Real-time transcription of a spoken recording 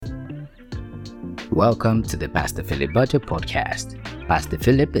Welcome to the Pastor Philip Budget Podcast. Pastor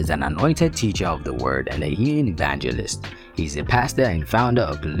Philip is an anointed teacher of the word and a healing evangelist. He's a pastor and founder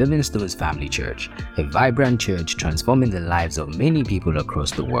of the Living Stones Family Church, a vibrant church transforming the lives of many people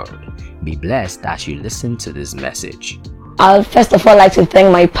across the world. Be blessed as you listen to this message. I'll first of all like to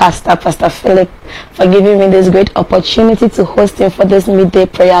thank my pastor, Pastor Philip, for giving me this great opportunity to host him for this midday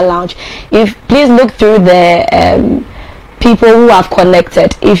prayer lounge. Please look through the people who have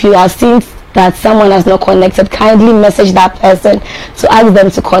connected. If you have seen that someone has not connected, kindly message that person to ask them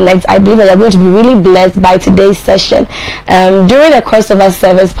to connect. I believe that they're going to be really blessed by today's session. During the course of our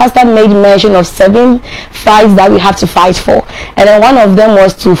service, Pastor made mention of 7 fights that we have to fight for, and then one of them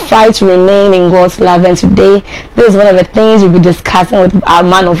was to fight to remain in God's love. And today, this is one of the things we'll be discussing with our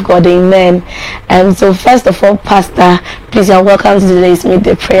man of God. Amen. So first of all, Pastor, please, you're welcome to today's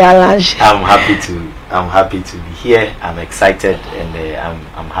midday prayer lounge. I'm happy to be here. I'm excited, and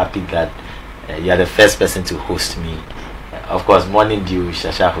I'm happy that you are the first person to host me. Of course, Morning Dew,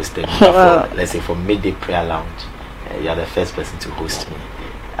 Shasha hosted me. Let's say for midday prayer lounge, you are the first person to host me.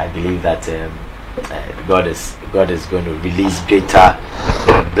 I believe that God is going to release greater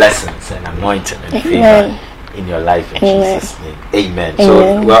blessings and anointing and favor in your life in Jesus' name. Amen.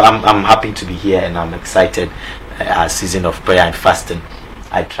 So, I'm happy to be here, and I'm excited. Our season of prayer and fasting,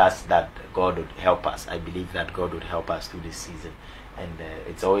 I trust that God would help us. I believe that God would help us through this season. And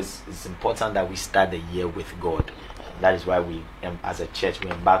it's important that we start the year with God. That is why we, as a church,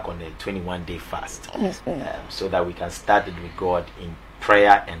 we embark on a 21-day fast, so that we can start it with God in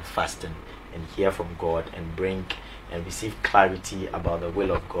prayer and fasting, and hear from God and bring and receive clarity about the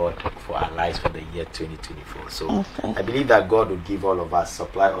will of God for our lives for the year 2024. So I believe that God will give all of us,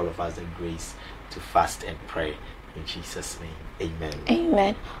 supply all of us the grace to fast and pray in Jesus' name. Amen.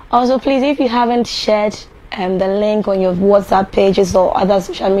 Amen. Also, please, if you haven't shared the link on your WhatsApp pages or other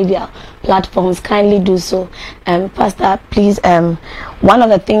social media platforms, kindly do so. Pastor, please, one of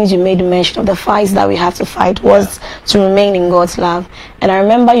the things you made mention of the fights that we have to fight was to remain in God's love. And I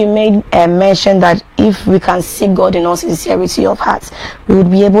remember you made mention that if we can seek God in all sincerity of heart, we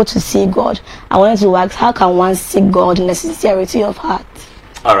would be able to see God. I wanted to ask, how can one seek God in the sincerity of heart?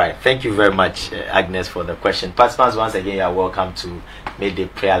 All right, thank you very much, Agnes, for the question. Participants, once again, you are welcome to Midday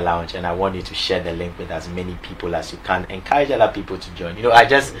Prayer Lounge, and I want you to share the link with as many people as you can. Encourage other people to join.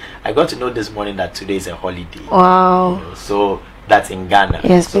 I got to know this morning that today is a holiday. Wow. So that's in Ghana.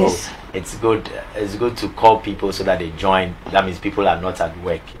 Yes, so please. It's good to call people so that they join. That means people are not at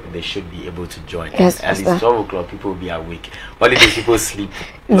work. They should be able to join. Yes, at least 12 o'clock, people will be awake. Holiday people sleep.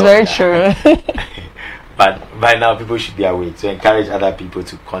 It's very true. But by now, people should be awake. So encourage other people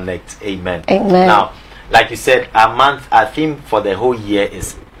to connect. Amen. Amen. Now, like you said, our theme for the whole year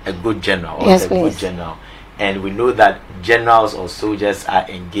is a good general. Yes, good general. And we know that generals or soldiers are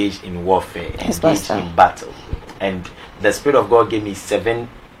engaged in warfare, engaged in battle. And the Spirit of God gave me 7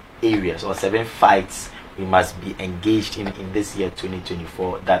 areas or 7 fights we must be engaged in this year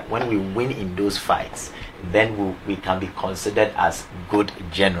 2024. That when we win in those fights, then we can be considered as good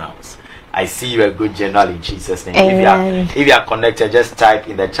generals. I see you a good general in Jesus' name. If you are connected, just type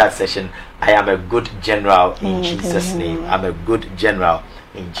in the chat session, I am a good general in Jesus' name. I'm a good general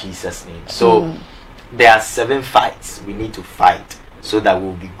in Jesus' name. So there are 7 fights we need to fight so that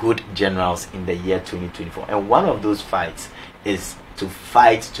we'll be good generals in the year 2024. And one of those fights is to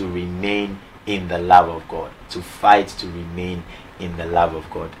fight to remain in the love of God. To fight to remain in the love of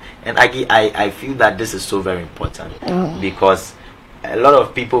God. And I feel that this is so very important because a lot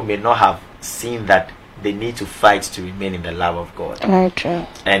of people may not have seen that they need to fight to remain in the love of God. Very true.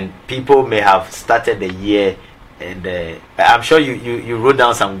 And people may have started the year, and I'm sure you wrote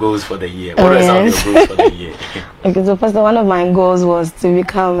down some goals for the year. What are some of your goals for the year? Okay, so first, one of my goals was to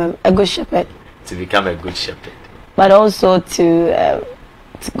become a good shepherd. To become a good shepherd. But also to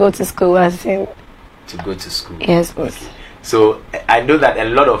go to school. To go to school. Yes, please. Okay. So I know that a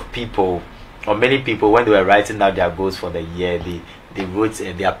lot of people, or many people, when they were writing out their goals for the year, they wrote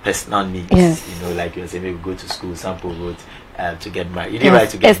their personal needs. Yes. Like you were saying, maybe go to school. Some people wrote to get married. You didn't write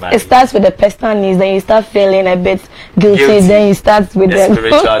to get married. It starts with the personal needs, then you start feeling a bit guilty. Then you start with the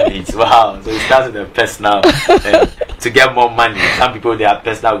spiritual needs. Wow. So it starts with the personal to get more money. Some people, they are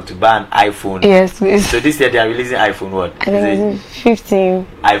personal to buy an iPhone. Yes, please. So this year they are releasing iPhone what? I think 15.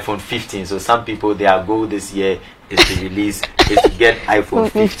 iPhone 15. So some people, their goal this year is to get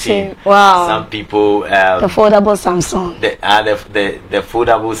iPhone 15. Wow. Some people the foldable Samsung. The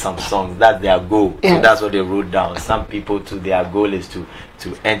foldable Samsung. That's their goal. Yes. So that's what they wrote down. Some people too, their goal is to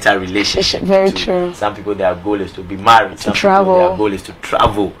enter a relationship. Very true. Some people, their goal is to be married. Some travel. people, their goal is to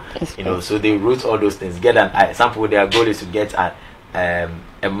travel. Yes, so they wrote all those things. Some people, their goal is to get a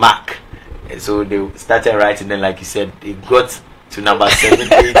Mac. So they started writing. Then, like you said, they got to number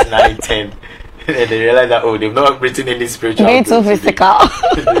 7, 8, 9, 10. And they realized that they've not written any spiritual goal. Too physical.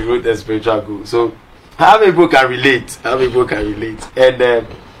 They wrote a spiritual goal. So how many people can relate? And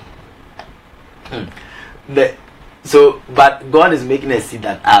but God is making us see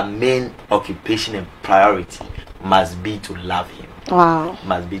that our main occupation and priority must be to love Him. Wow.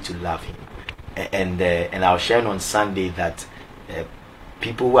 Must be to love Him. And I was sharing on Sunday that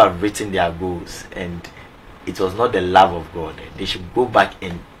people who have written their goals and it was not the love of God, they should go back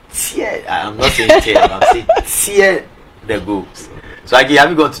and tear. I'm not saying tear, I'm saying tear the goals. So have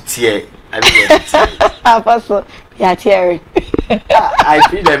you gone to tear? Have you gone to tear? Apostle, yeah, tearing. I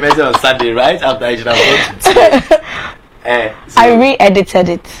preached the message on Sunday right after I should have gone to tear. So I re-edited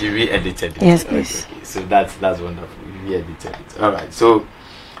it. You re-edited it? Yes, please. Okay. So that's wonderful. You re-edited it. All right. So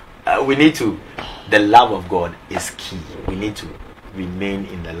we need to. The love of God is key. We need to remain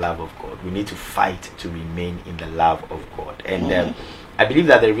in the love of God. We need to fight to remain in the love of God. And I believe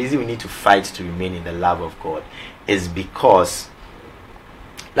that the reason we need to fight to remain in the love of God is because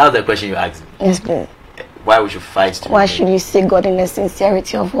that was the question you asked me. Yes, please. Why we should fight to Why remain. should you seek God in the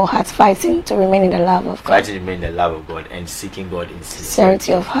sincerity of our hearts, fighting to remain in the love of God? Fighting to remain in the love of God and seeking God in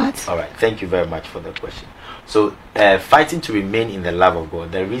Sincerity of heart. All right. Thank you very much for the question. So, fighting to remain in the love of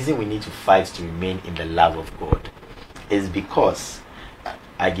God. The reason we need to fight to remain in the love of God is because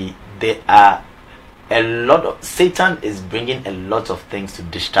there are a lot of Satan is bringing a lot of things to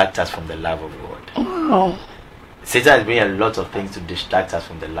distract us from the love of God. Wow. Satan is bringing a lot of things to distract us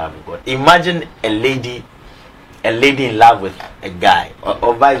from the love of God. Imagine a lady in love with a guy,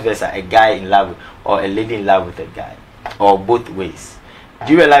 or vice versa, a guy in love with, or a lady in love with a guy, or both ways.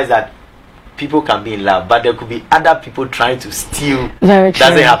 Do you realize that people can be in love, but there could be other people trying to steal? Very true.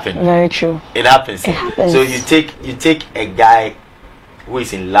 Does it happen? Very true. It happens. It happens. So you take a guy who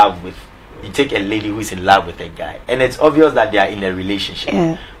is in love with, you take a lady who is in love with a guy, and it's obvious that they are in a relationship.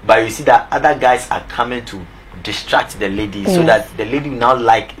 Yeah. But you see that other guys are coming to distract the lady so that the lady will now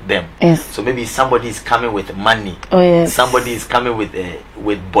like them. Yes. So maybe somebody is coming with money. Oh yes. Somebody is coming with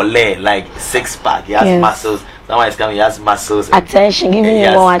bole, like 6-pack. He has muscles. Someone is coming. He has muscles. Attention, giving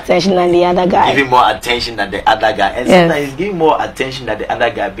you more attention than the other guy. Giving more attention than the other guy, and sometimes he's giving more attention than the other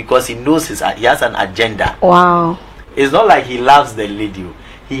guy because he knows he has an agenda. Wow. It's not like he loves the lady.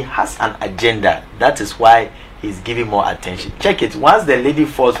 He has an agenda. That is why he's giving more attention. Check it. Once the lady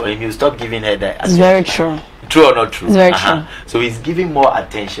falls for him, he'll stop giving her the attention. It's very true. True or not true? It's very true. So he's giving more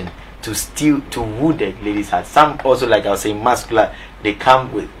attention to woo the lady's heart. Some also, like I was saying, muscular. They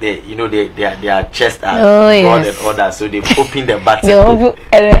come with their chest are broad and all that. So they open the button. They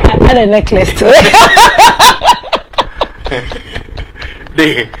add a necklace to it.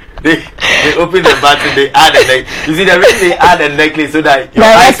 They open the button, they add a necklace. You see, the reason they add a necklace so that your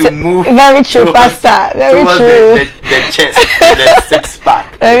eyes will move. Very true, Pastor. Very true. The chest, the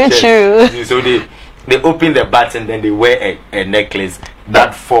 6-pack. Very true. So they open the button, then they wear a necklace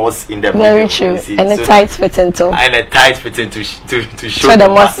that falls in the middle. Very true. And a tight fitting too. And a tight fitting to show the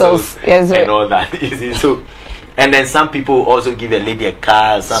muscles and all that. You see, so and then some people also give a lady a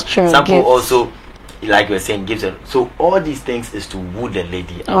car. Some people also, like we were saying, gives her. So all these things is to woo the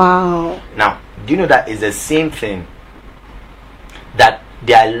lady. Wow. Now, do you know that is the same thing? That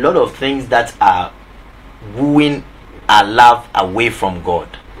there are a lot of things that are wooing our love away from God.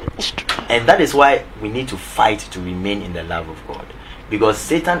 And that is why we need to fight to remain in the love of God. Because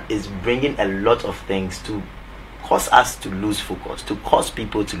Satan is bringing a lot of things to cause us to lose focus, to cause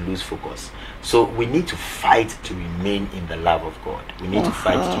people to lose focus. So we need to fight to remain in the love of God. We need to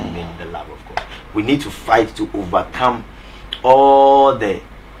fight to remain in the love of God. We need to fight to overcome all the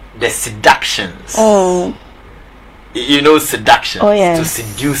seductions. Oh. You know, seductions. Oh, yes. To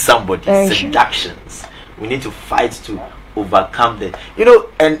seduce somebody. Very seductions. We need to fight to overcome the,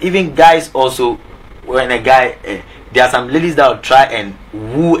 and even guys also, when a guy, there are some ladies that will try and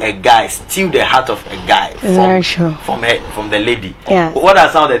woo a guy, steal the heart of a guy from the lady. Yeah. What are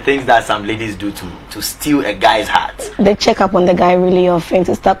some of the things that some ladies do to steal a guy's heart? They check up on the guy really often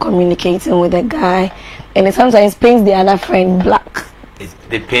to start communicating with the guy, and it sometimes paints the other friend black.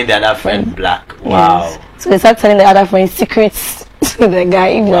 They paint the other friend black. Wow. Yes. So they start telling the other friend secrets to the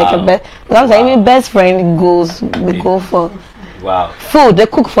guy. Even like a best, sometimes even best friend go for food. They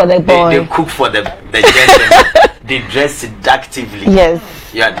cook for the boy. They cook for the gentleman. They dress seductively. Yes.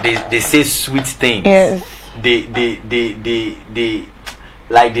 Yeah. They say sweet things. Yes. They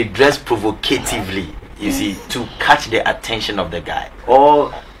dress provocatively. You see, to catch the attention of the guy.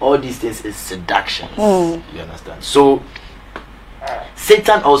 All these things is seduction. You understand? So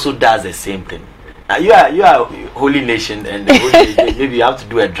Satan also does the same thing. You are Holy Nation, and the Holy, maybe you have to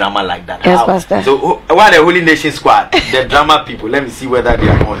do a drama like that. Yes, Pastor. So what the Holy Nation squad, the drama people? Let me see whether they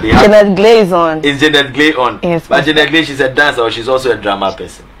are on. Janet Glay is on. Is Janet Glay on? Yes, but Janet Glay, she's a dancer, or she's also a drama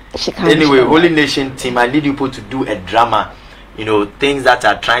person. She can't. Anyway, Holy Nation team, I need you people to do a drama. You know, things that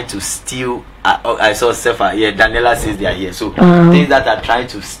are trying to steal. I saw Sefa. Yeah, Daniela says they are here. So things that are trying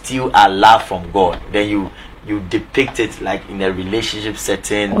to steal our love from God. Then you depict it like in a relationship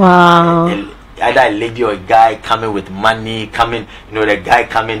setting. Wow. Either a lady or a guy coming with money, the guy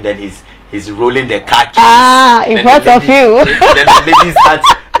coming, then he's rolling the car keys. In front of you.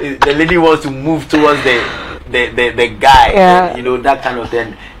 Then the lady wants to move towards the guy. Yeah. And, that kind of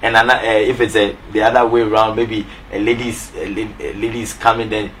thing. And if it's the other way around, maybe a lady is coming,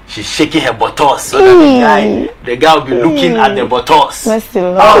 then she's shaking her buttocks, so that the guy will be looking at the buttocks. Mercy,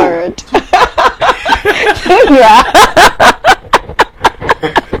 Lord.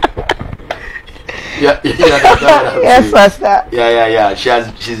 Yeah. Yes, Pastor. Yeah.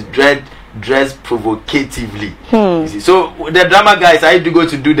 She's dressed provocatively. You see. So the drama guys, I had to go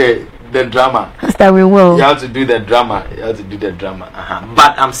to do the drama. Pastor, we will. You have to do the drama.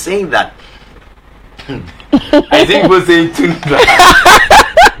 But I'm saying that I think we'll say tundra.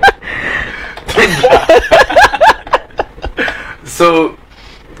 So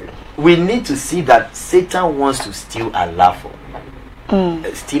we need to see that Satan wants to steal our love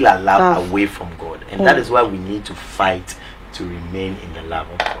steal our love away from God, and that is why we need to fight to remain in the love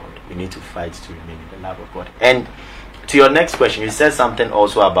of God. We need to fight to remain in the love of God. And to your next question, you said something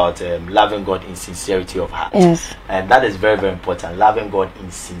also about loving God in sincerity of heart. Yes. And that is very, very important. Loving God in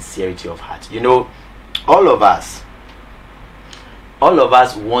sincerity of heart. All of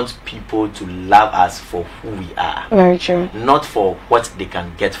us want people to love us for who we are. Very true. Not for what they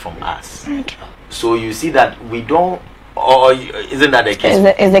can get from us. Very true. So you see that we don't, or isn't that the case?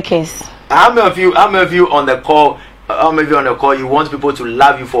 Is the case. How many of you on the call? You want people to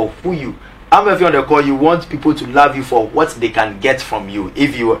love you for who you? How many of you on the call? You want people to love you for what they can get from you.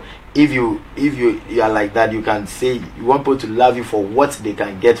 If you are like that, you can say you want people to love you for what they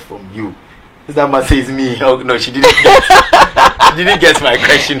can get from you. Sister Ma says me. Oh no, she didn't get my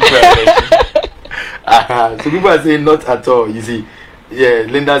question well. So people are saying not at all. You see. Yeah,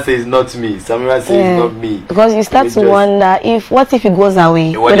 Linda says not me. Samira says not me. Because you start to wonder what if it goes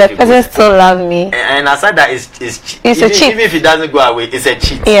away? Will the person still love me? And aside that, it's a cheat. Even if it doesn't go away, it's a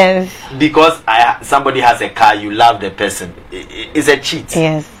cheat. Yes. Because somebody has a car, you love the person. It's a cheat.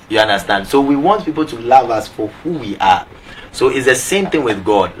 Yes. You understand? So we want people to love us for who we are. So it's the same thing with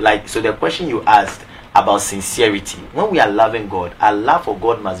God. So the question you asked about sincerity, when we are loving God, our love for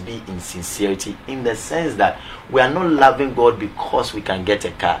God must be in sincerity, in the sense that we are not loving God because we can get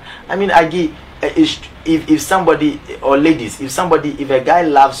a car. I mean, if somebody, or ladies, if a guy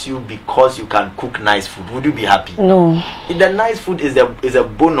loves you because you can cook nice food, would you be happy? No. The nice food is a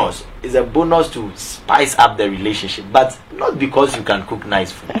bonus. It's a bonus to spice up the relationship, but not because you can cook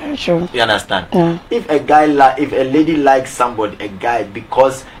nice food. Sure. You understand? Yeah. If a lady likes a guy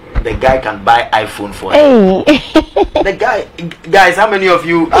because the guy can buy iPhone for her. The guys, how many of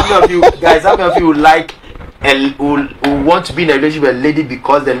you like who want to be in a relationship with a lady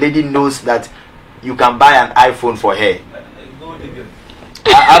because the lady knows that you can buy an iPhone for her?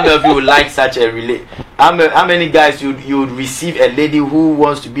 How many of you like such a relate? How many guys you would receive a lady who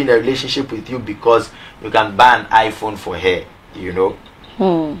wants to be in a relationship with you because you can buy an iPhone for her? You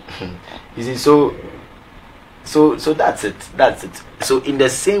see, so that's it. So in the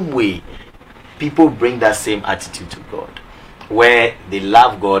same way, people bring that same attitude to God, where they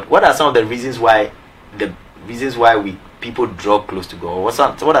love God. What are some of the reasons why people draw close to God? What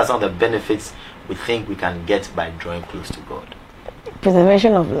are some of the benefits we think we can get by drawing close to God?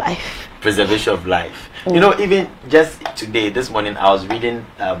 Preservation of life. Even just today, this morning, I was reading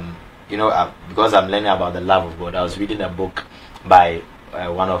because I'm learning about the love of God, I was reading a book by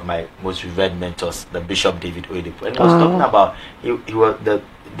one of my most revered mentors, the Bishop David Oyedepo, and he was talking about the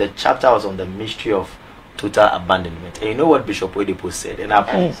chapter was on the mystery of total abandonment. And you know what Bishop Oyedepo said, and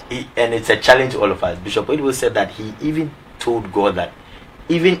it's a challenge to all of us. Bishop Oyedepo said that he even told God that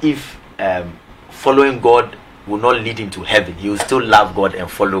even if following God will not lead him to heaven, he will still love God and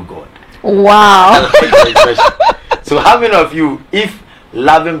follow God. Wow. So how many of you, if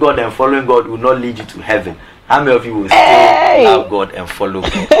loving God and following God will not lead you to heaven, how many of you will still love God and follow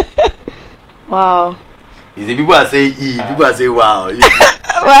God? Wow. You see, people are saying people are saying wow.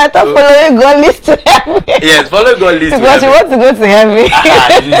 But following God leads to heaven. Yes, following God leads to heaven. Because you want to go to heaven.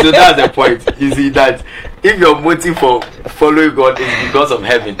 So that's the point. You see that if your motive for following God is because of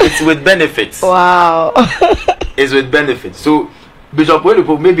heaven, it's with benefits. Wow. It's with benefits. So Bishop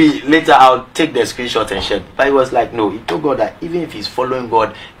Oyedepo, maybe later I'll take the screenshot and share. But he was like, no, he told God that even if he's following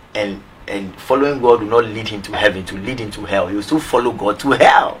God and following God will not lead him to heaven, to lead him to hell, he will still follow God to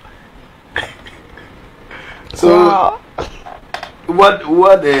hell. So wow. what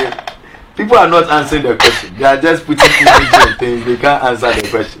people are not answering the question. They are just putting emoji and things. They can't answer the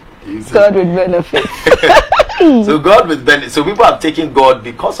question. God with benefits. So God with benefits. So people have taken God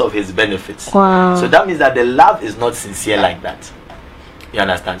because of his benefits. Wow. So that means that the love is not sincere like that. You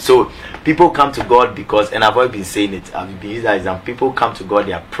understand? So people come to God because, and I've always been saying it, I've been using that example. People come to God,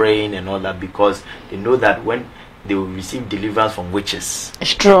 they are praying and all that because they know that when they will receive deliverance from witches.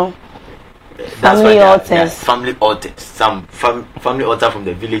 It's true. That's family why altars. Family altars. Some family altar from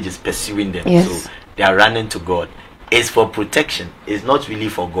the village is pursuing them. Yes. So they are running to God. It's for protection. It's not really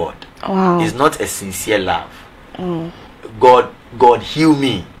for God. Wow. It's not a sincere love. God heal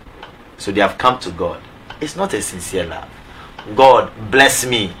me. So they have come to God. It's not a sincere love. God bless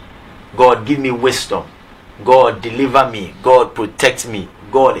me. God give me wisdom. God deliver me. God protect me.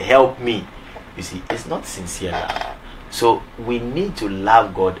 God help me. You see, it's not sincere love. So we need to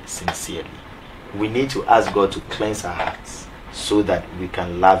love God sincerely. We need to ask God to cleanse our hearts so that we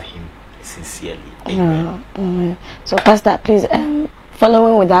can love him sincerely. Amen. So Pastor, please,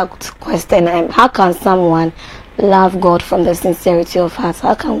 following with that question, how can someone love God from the sincerity of heart?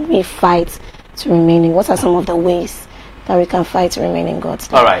 How can we fight to remain in? What are some of the ways that we can fight to remain in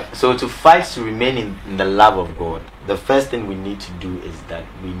God's love? All right. So to fight to remain in the love of God, the first thing we need to do is that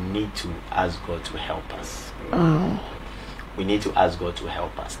we need to ask God to help us. We need to ask God to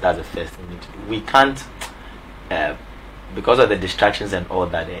help us. That's the first thing we need to do. We can't, because of the distractions and all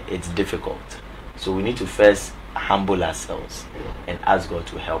that, it's difficult. So we need to first humble ourselves and ask God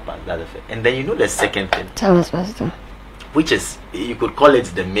to help us. That's the first. And then the second thing. Tell us, Pastor. Which is, you could call it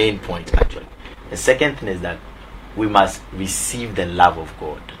the main point actually. The second thing is that we must receive the love of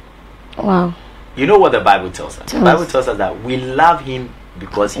God. Wow. You know what the Bible tells us? The Bible tells us that we love him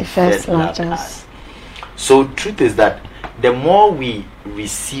because he first loved us. So truth is that the more we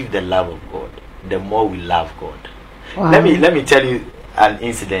receive the love of God, the more we love God. Wow. Let me tell you an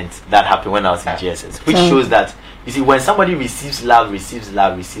incident that happened when I was in GSS, which shows that, you see, when somebody receives love,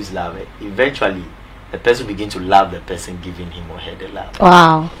 eventually the person begins to love the person giving him or her the love.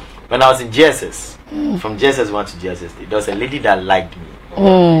 Wow. When I was in GSS, from GSS 1 to GSS 3, there was a lady that liked me.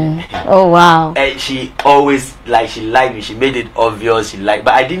 Oh wow. And she always she liked me. She made it obvious but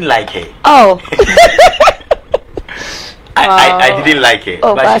I didn't like her. Oh. I didn't like her,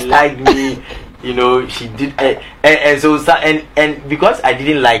 but Pastor. she liked me. She did, and because I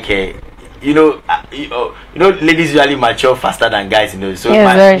didn't like her, ladies usually mature faster than guys. So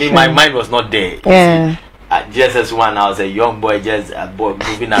my mind was not there. Yeah. At GSS 1, I was a young boy, just a boy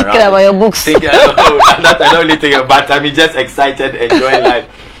moving around. Thinking about your books. I don't really think about it. I'm just excited, enjoying life.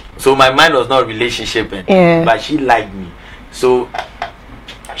 So my mind was not relationship, but she liked me. So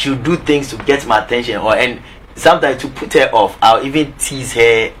she would do things to get my attention, and sometimes to put her off. I'll even tease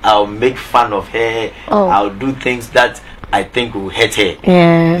her. I'll make fun of her. I'll do things that I think will hurt her.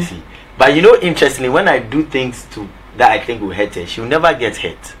 Yeah. You see. But interestingly, when I do things that I think will hurt her, she'll never get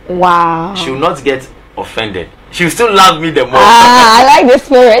hurt. Wow. She'll not get offended. She'll still love me the more. I like the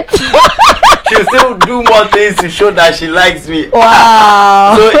spirit. She'll still do more things to show that she likes me.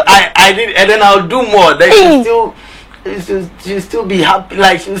 Wow. So I did, and then I'll do more. Then she'll still be happy.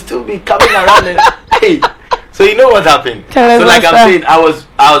 She'll still be coming around and hey. So you know what happened? So like I'm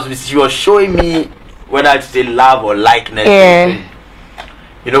saying, she was showing me whether to say love or likeness. Yeah.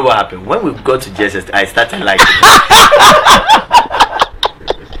 You know what happened? When we got to Jesus, I started liking her.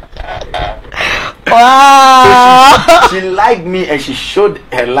 Wow. So she liked me and she showed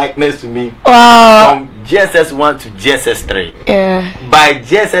her likeness to me. Wow. From GSS 1 to GSS 3. Yeah. By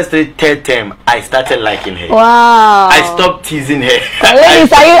GSS 3 third term, I started liking her. Wow. I stopped teasing her.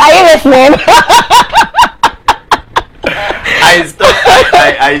 Ladies, are you listening? I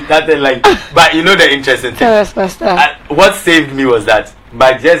started but the interesting thing. Yes, Pastor. What saved me was that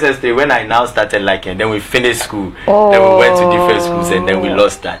by GSS 3, when I now started liking, then we finished school, then we went to different schools, and then we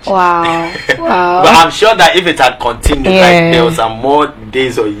lost touch. Wow. Wow. But I'm sure that if it had continued, there was some more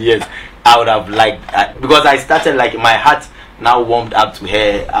days or years, I would have liked because I started my heart now warmed up to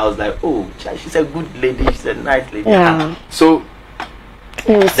her. I was like, oh, she's a good lady, she's a nice lady. Yeah. So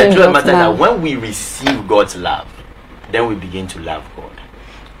the truth of the matter is that when we receive God's love, then we begin to love God.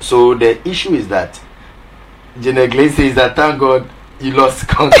 So the issue is that Jenna Glaze says that thank God you lost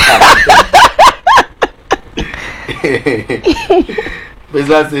contact.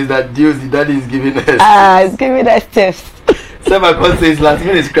 Bezla says that the daddy is giving us. It's giving us tips. Semakon says last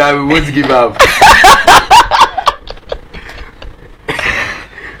minute cry, we won't give up.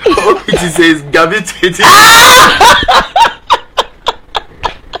 20 says Gabby 20.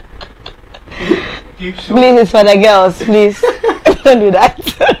 Please, it's for the girls. Please don't do that.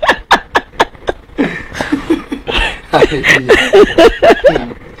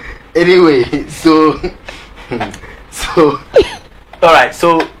 Anyway, so all right.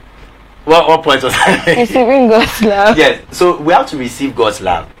 So what point was I? Receiving God's love. Yes. So we have to receive God's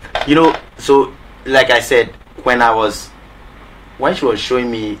love. You know. So like I said, when she was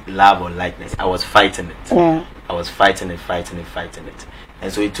showing me love or likeness, I was fighting it. Yeah. I was fighting it,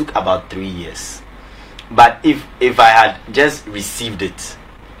 and so it took about 3 years. But if I had just received it,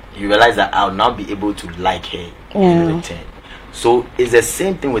 you realize that I'll now be able to like her in return. So it's the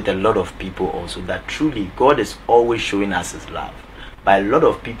same thing with a lot of people also, that truly God is always showing us his love. But a lot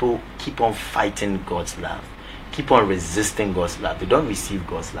of people keep on fighting God's love, keep on resisting God's love. They don't receive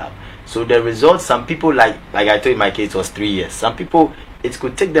God's love. So the result, some people, like I told you, my case was 3 years. Some people, it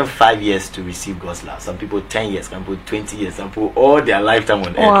could take them 5 years to receive God's love. Some people 10 years, some people 20 years, some people all their lifetime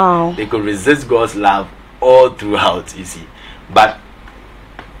on earth. Wow. They could resist God's love all throughout, you see. But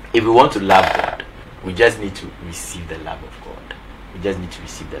if we want to love God, we just need to receive the love of God. We just need to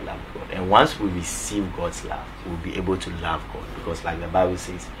receive the love of God. And once we receive God's love, we'll be able to love God. Because like the Bible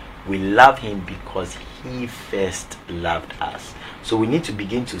says, we love him because he first loved us. So we need to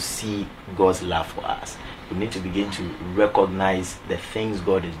begin to see God's love for us. We need to begin to recognize the things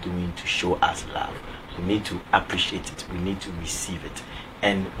God is doing to show us love. We need to appreciate it. We need to receive it.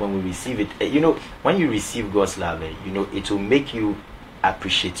 And when we receive it, when you receive God's love, it will make you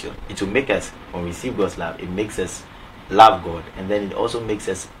appreciate you. It will make us, when we receive God's love, it makes us love God, and then it also makes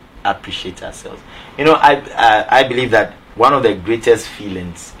us appreciate ourselves. I believe that one of the greatest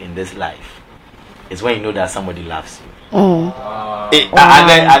feelings in this life is when you know that somebody loves you. And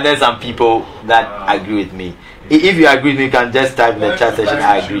there's some people that agree with me. If you agree with me, you can just type in the chat section,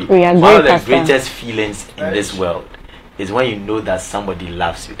 I agree. One of the greatest feelings in this world is when you know that somebody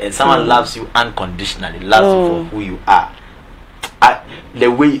loves you, and someone loves you unconditionally, loves you for who you are. The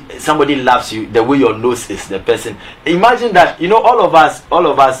way somebody loves you, the way your nose is, the person. Imagine that, all of us,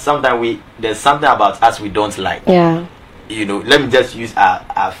 sometimes there's something about us we don't like. Yeah. Let me just use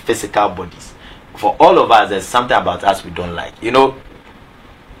our physical bodies. For all of us, there's something about us we don't like.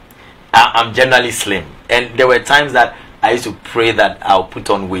 I'm generally slim, and there were times that I used to pray that I'll put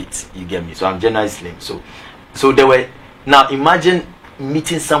on weight. You get me? So I'm generally slim. So there were. Now imagine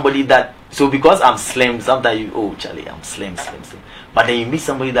meeting somebody that. So because I'm slim, sometimes Charlie, I'm slim. But then you meet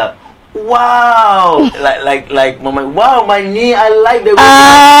somebody that, wow, like mama, wow, my knee, I like the way.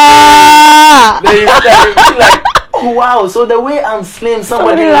 Then you feel like, oh wow, so the way I'm slim,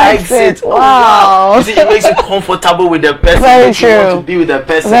 somebody likes it. Wow. Oh, wow. You see, it makes you comfortable with the person. Very true. You want to be with the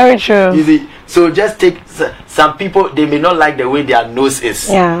person. Very true. You see, so just take some people, they may not like the way their nose is.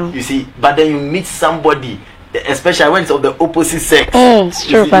 Yeah. You see, but then you meet somebody, especially when it's of the opposite sex. It's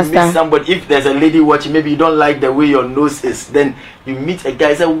true, Pastor. You meet somebody, if there's a lady watching, maybe you don't like the way your nose is, then you meet a guy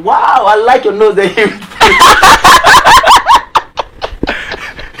and say, wow, I like your nose. Then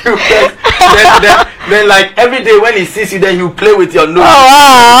then like every day when he sees you, then you play with your nose. Oh,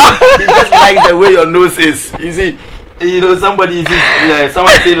 wow. He just likes the way your nose is. You see, somebody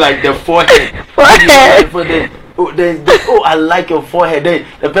someone say like the forehead. I like your forehead. Then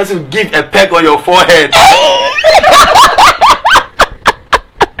the person will give a peck on your forehead.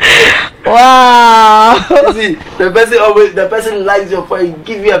 Wow. You see, the person likes your forehead,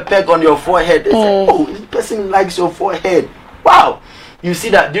 give you a peck on your forehead. They say, this person likes your forehead. Wow. You see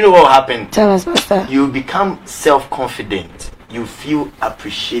that? Do you know what will happen? Tell us, Pastor. You become self-confident. You feel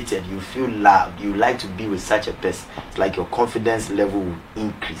appreciated. You feel loved. You like to be with such a person. It's like your confidence level will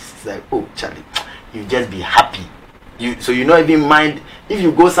increase. It's like, oh, Charlie, you just be happy. So you don't even mind if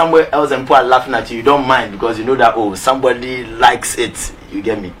you go somewhere else and people are laughing at you. You don't mind because you know that somebody likes it. You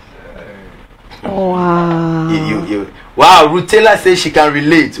get me? Wow. Wow. Ruth Taylor says she can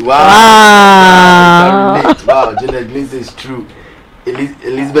relate. Wow. She can relate. Wow. Janet Glynn says it's true.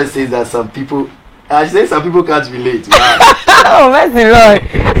 Elizabeth says that some people. She says some people can't relate. Wow. Oh, mercy, Lord.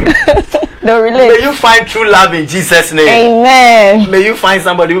 Don't relate. May you find true love in Jesus' name. Amen. May you find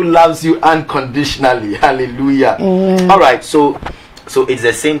somebody who loves you unconditionally. Hallelujah. Amen. All right. So it's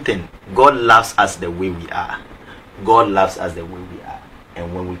the same thing. God loves us the way we are. God loves us the way we are.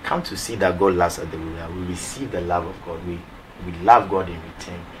 And when we come to see that God loves us the way we are, we receive the love of God. We love God in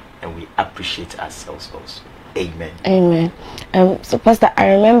return, and we appreciate ourselves also. Amen. Amen. So, Pastor,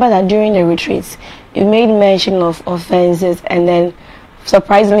 I remember that during the retreats, you made mention of offenses, and then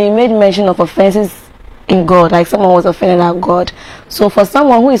surprisingly, you made mention of offenses in God, like someone was offended at God. So, for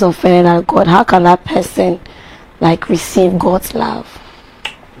someone who is offended at God, how can that person receive God's love?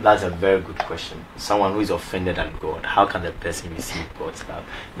 That's a very good question. Someone who is offended at God, how can the person receive God's love?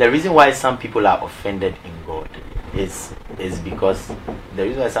 The reason why some people are offended in God is because the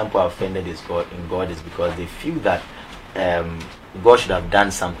reason why some people are offended in God is because they feel that God should have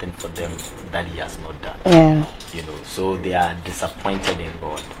done something for them that He has not done. Yeah. So they are disappointed in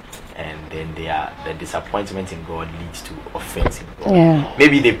God, and then the disappointment in God leads to offense in God. Yeah.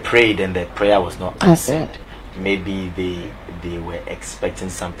 Maybe they prayed and the prayer was not answered. That's it. Maybe they were expecting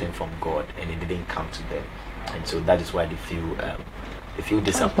something from God and it didn't come to them, and so that is why they feel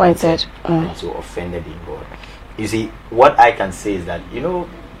disappointed and so offended in God. You see, what I can say is that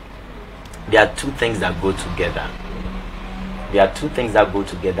there are two things that go together. There are two things that go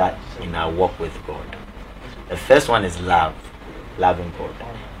together in our walk with God. The first one is loving God,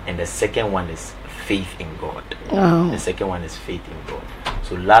 and the second one is faith in God. The second one is faith in God.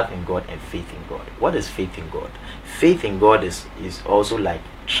 So love in God and faith in God. What is faith in God? Faith in God is also like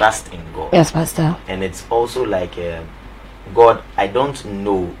trust in God. Yes, Pastor. And it's also like God, I don't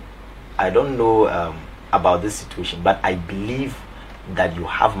know about this situation, but I believe that you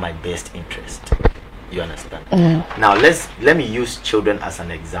have my best interest. You understand? Now let me use children as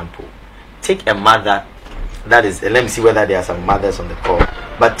an example. Take a mother that is, let me see whether there are some mothers on the call,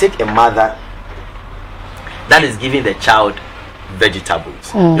 but take a mother that is giving the child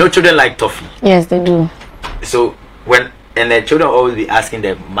vegetables. Children like toffee. Yes, they do. So the children always be asking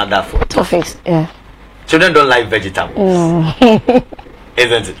their mother for Toffees. Yeah. Children don't like vegetables. No.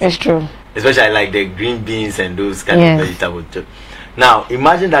 Isn't it? It's true. Especially like the green beans and those kind of vegetables. Now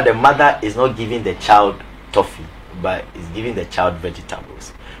imagine that the mother is not giving the child toffee, but is giving the child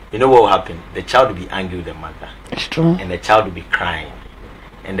vegetables. You know what will happen? The child will be angry with the mother. It's true. And the child will be crying.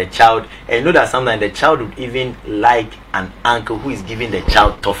 And you know that sometimes the child would even like an uncle who is giving the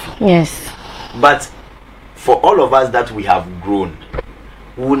child toffee. Yes. But for all of us that we have grown,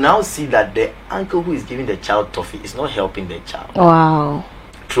 we will now see that the uncle who is giving the child toffee is not helping the child. Wow.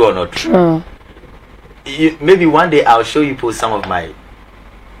 True or not true? Maybe one day I'll show you some of my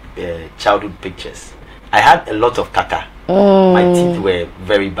childhood pictures. I had a lot of caca. My teeth were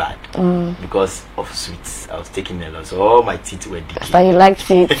very bad because of sweets. I was taking a lot, so all my teeth were decayed. So you like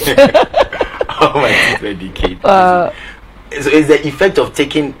teeth? All my teeth were decayed. So it's the effect of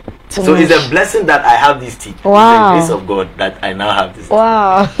taking. So it's a blessing that I have these teeth. Wow. It's the grace of God that I now have this.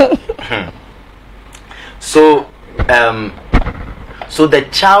 Wow. So the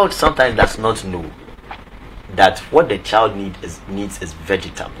child sometimes does not know that what the child needs is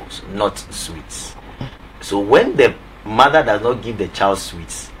vegetables, not sweets. So when the mother does not give the child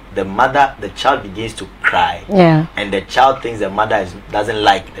sweets, the child begins to cry. Yeah. And the child thinks the mother doesn't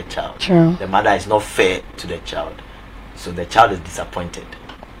like the child. True. The mother is not fair to the child. So the child is disappointed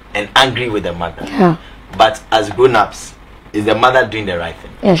and angry with the mother. Yeah. But as grown-ups, is the mother doing the right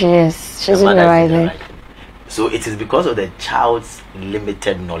thing? Yeah, she is. She's doing the right thing. So it is because of the child's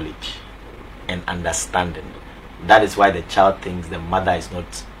limited knowledge and understanding. That is why the child thinks the mother is not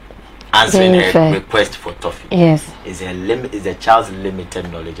answering her request for toffee. Yes. It's a child's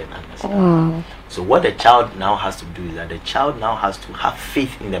limited knowledge and understanding. So what the child now has to do is that the child now has to have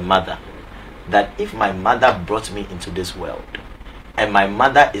faith in the mother, that if my mother brought me into this world and my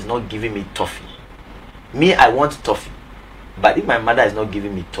mother is not giving me toffee, I want toffee, but if my mother is not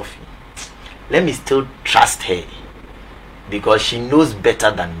giving me toffee, let me still trust her, because she knows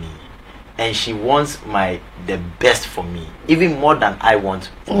better than me and she wants the best for me, even more than I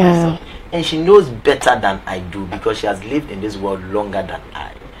want for myself. And she knows better than I do, because she has lived in this world longer than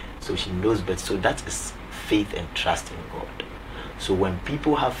I. So she knows better. So that is faith and trust in God. So when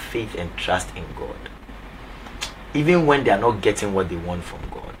people have faith and trust in God, even when they are not getting what they want from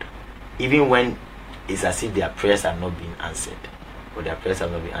God, even when it's as if their prayers are not being answered, or their prayers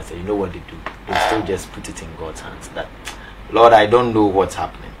have not been answered, you know what they do? They still just put it in God's hands. That, Lord, I don't know what's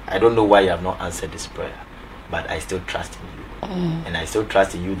happening. I don't know why you have not answered this prayer, but I still trust in you. And I still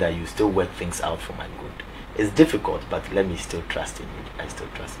trust in you that you still work things out for my good. It's difficult, but let me still trust in you. I still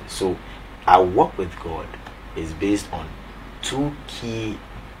trust in you. So our walk with God is based on two key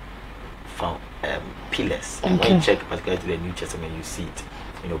pillars. And when you check particularly to the New Testament, you see it.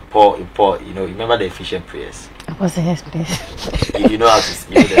 Paul, remember the Ephesian prayers? Yes, please. You know how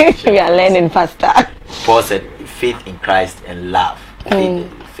to. We are learning faster. Paul said, faith in Christ and love.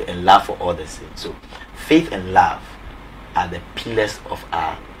 Faith and love for all the saints. So faith and love are the pillars of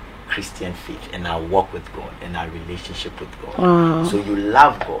our Christian faith and our walk with God and our relationship with God. So you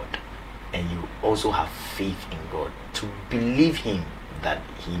love God and you also have faith in God, to believe Him that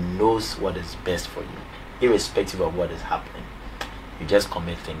He knows what is best for you, irrespective of what is happening. You just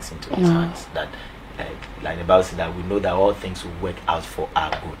commit things into His hands. That like the Bible says that we know that all things will work out for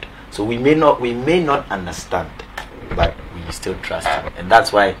our good. So we may not understand, but we still trust him. And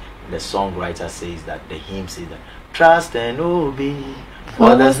that's why the songwriter says that, the hymn says that, trust and obey,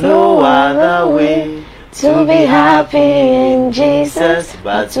 for there's no other way to be happy in Jesus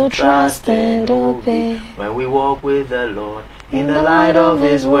but to trust and obey. When we walk with the Lord in the light of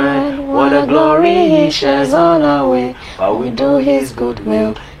his word, what a glory he shares on our way. While we do his good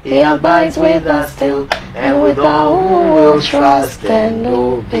will, he abides with us still, and with our who will trust and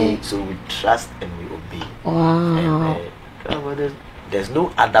obey. So we trust and we obey. Wow. And, there's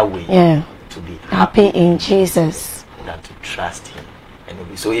no other way to be happy in Jesus than to trust him and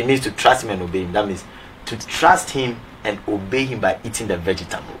obey. So it means to trust him and obey him. That means to trust him and obey him by eating the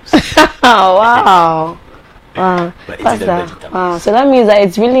vegetables. Wow. Wow. Wow. So that means that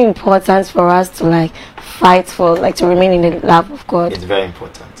it's really important for us to like fight for, like, to remain in the love of God. It's very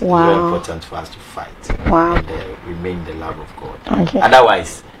important. Wow. It's very important for us to fight. Wow. And remain in the love of God. Okay.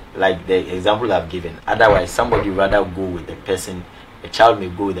 Otherwise, like the example I've given, otherwise somebody rather go with the person, a child may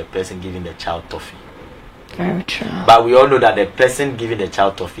go with the person giving the child toffee. Very true. But we all know that the person giving the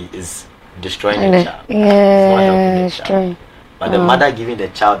child toffee is destroying the child. Yeah, it's true. But the mother giving the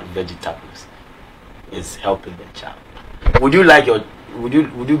child vegetables is helping the child. Would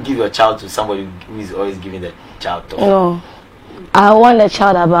you give your child to somebody who is always giving the child toffee? No. I want the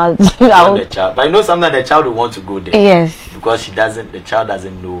child about the child. But you know sometimes the child will want to go there. Yes. Because the child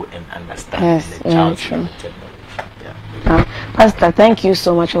doesn't know and understand. Yes, The child true. Yeah. Pastor, thank you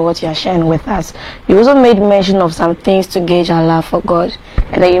so much for what you are sharing with us. You also made mention of some things to gauge our love for God,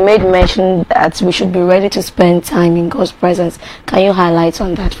 and then you made mention that we should be ready to spend time in God's presence. Can you highlight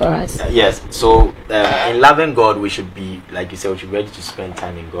on that for us? Yes. So in loving God, we should be, like you said, we should be ready to spend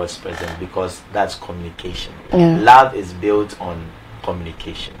time in God's presence, because that's communication. Yeah. Love is built on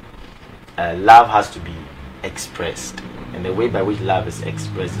communication. Love has to be expressed, and the way by which love is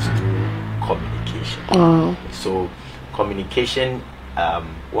expressed is through communication. So communication,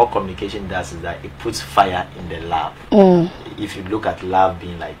 what communication does is that it puts fire in the love. If you look at love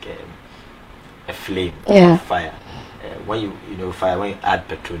being like a flame, fire, when you know fire, when you add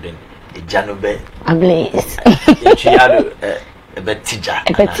petrol, then it janobe Ablaze. a bit tija,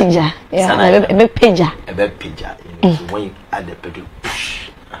 a bit pija, so when you add the petrol,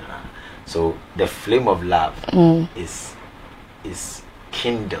 so the flame of love is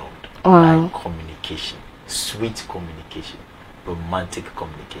kindled by communication, sweet communication, romantic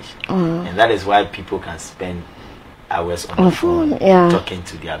communication. And that is why people can spend hours on the phone talking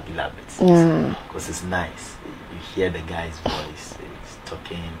to their beloveds, because it's nice. You hear the guy's voice, he's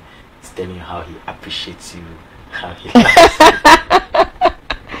talking, he's telling you how he appreciates you, how he loves you.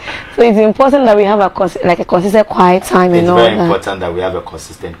 So it's important that we have a consistent quiet time. It's very important that we have a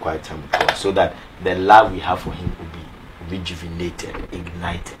consistent quiet time with God, so that the love we have for him will be rejuvenated,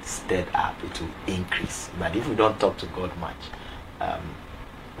 ignited, stirred up. It will increase. But if we don't talk to God much,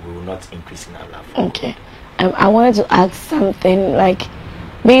 we will not increase in our love. Okay. I wanted to ask something, like,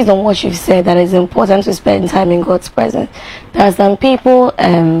 based on what you've said, that it's important to spend time in God's presence. There are some people,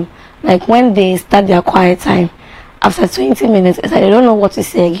 like, when they start their quiet time, after 20 minutes, it's like they don't know what to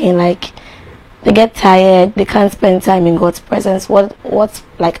say again. Like, they get tired, they can't spend time in God's presence. What's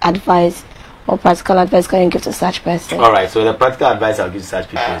like advice or practical advice can you give to such person? All right, so the practical advice I'll give to such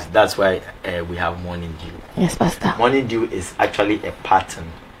people is, that's why we have Morning Dew. Yes, Pastor. Morning Dew is actually a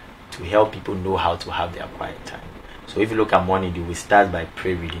pattern to help people know how to have their quiet time. So if you look at Morning Dew, we start by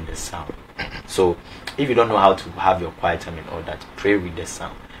pray reading the psalm. So if you don't know how to have your quiet time and all that, pray read the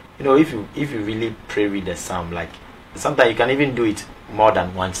psalm. You know, if you really pray read the psalm, like, sometimes you can even do it more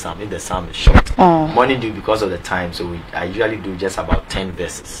than one psalm if the psalm is short. Morning Dew, because of the time, so I usually do just about 10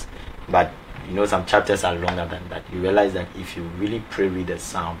 verses. But you know, some chapters are longer than that. You realize that if you really pray read the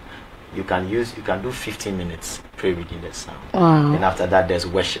psalm, you can do 15 minutes pray reading the psalm. And after that, there's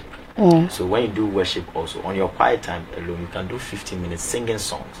worship. So when you do worship also, on your quiet time alone, you can do 15 minutes singing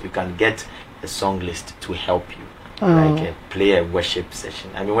songs. You can get a song list to help you, like play a worship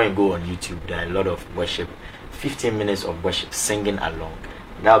session. I mean, when you go on YouTube, there are a lot of worship, 15 minutes of worship, singing along.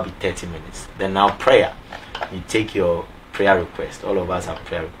 That'll be 30 minutes. Then now prayer. You take your prayer request. All of us have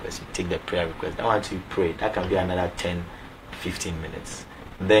prayer requests. You take the prayer request. Then once you pray, that can be another 10, 15 minutes.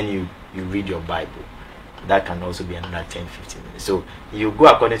 Then you read your Bible. That can also be another 10, 15 minutes. So you go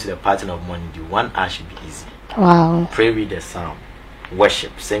according to the pattern of Morning Dew. 1 hour should be easy. Wow. Pray, read the psalm,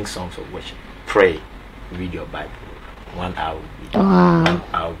 worship, sing songs of worship, pray, read your Bible. 1 hour will be 1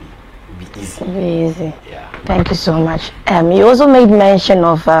 hour will be easy. It'll be easy. Yeah. Thank you so much. You also made mention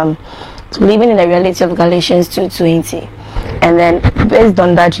of living in the reality of Galatians 2:20. And then based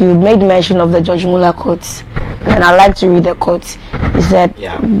on that, you made mention of the George Muller quotes. And I like to read the quotes. He said,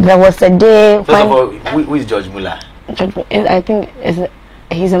 there was a day First of all, who is George Muller? I think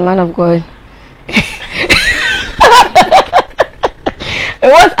he's a man of God.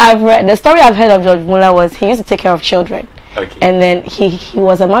 What I've read, the story I've heard of George Muller was he used to take care of children. Okay. And then he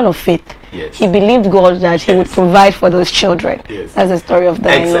was a man of faith. Yes. He believed God that he would provide for those children. Yes. That's the story of the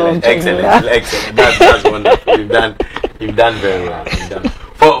excellent. That's wonderful. You've done very well.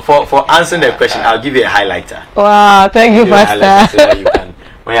 For answering the question, I'll give you a highlighter. Wow, thank you, Pastor. So that you can,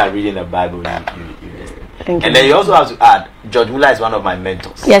 when you are reading the Bible, you listen. Thank and you. then you also have to add, George Muller is one of my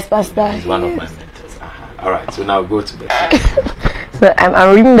mentors. Yes, Pastor. He's one of my mentors. All right, so now go to the So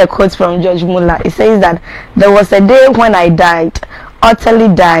I'm reading the quotes from George Muller. It says that there was a day when I died, utterly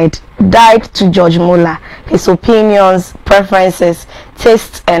died to George Muller, his opinions, preferences,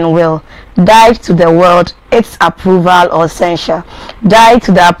 tastes and will, died to the world, its approval or censure, died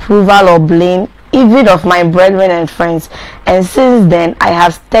to the approval or blame, even of my brethren and friends, and since then I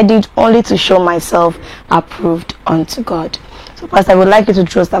have studied only to show myself approved unto God. So Pastor, I would like you to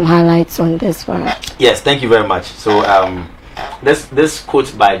throw some highlights on this for us. Yes, thank you very much. So this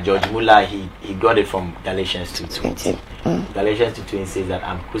quote by George Muller, he got it from Galatians 2:20. Galatians 2:20 says that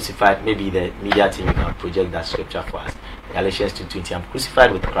I'm crucified. Maybe the media team can project that scripture for us. Galatians 2:20, I'm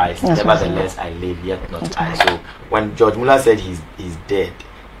crucified with Christ, nevertheless I live, yet not I. So when George Muller said he's dead,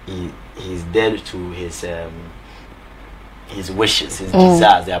 he's dead to his wishes, his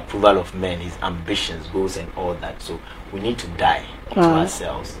desires, the approval of men, his ambitions, goals and all that. So we need to die to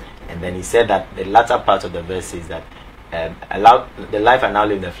ourselves. And then he said that the latter part of the verse says that allow the life I now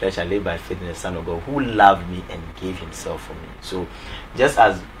live in the flesh I live by faith in the Son of God who loved me and gave himself for me. So just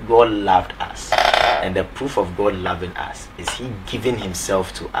as God loved us, and the proof of God loving us is he giving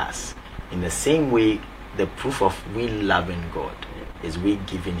himself to us, in the same way the proof of we loving God is we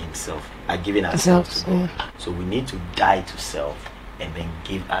giving giving ourselves to God. So we need to die to self and then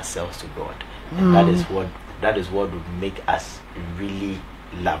give ourselves to God. And that is what would make us really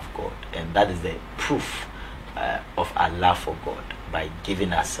love God, and that is the proof of our love for God, by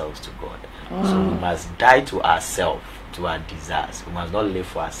giving ourselves to God. So we must die to ourselves, to our desires. We must not live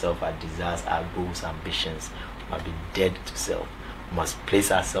for ourselves, our desires, our goals, ambitions. We must be dead to self. We must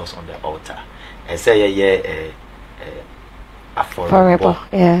place ourselves on the altar and say Forever.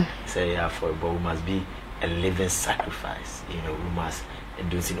 Yeah. Say forever. We must be a living sacrifice. We must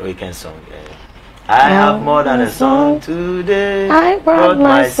do this weekend song. I have more than a song today. I brought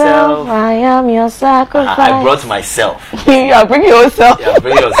myself. I am your sacrifice. I brought myself. You are bringing yourself. Yeah,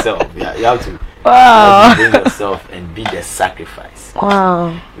 bring yourself. Yeah, you have to. Wow. Bring yourself and be the sacrifice.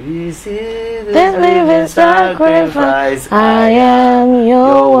 Wow. Receive This living sacrifice. I am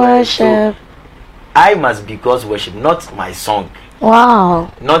your worship. So, I must be God's worship, not my song.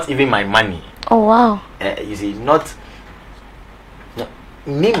 Wow. Not even my money. Oh wow. You see, not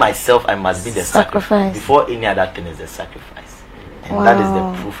me myself. I must be the sacrifice before any other thing is a sacrifice, and that is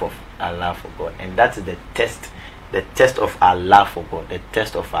the proof of our love for God, and that is the test of our love for God, the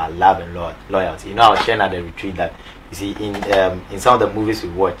test of our love and loyalty. I was sharing at the retreat that you see in some of the movies we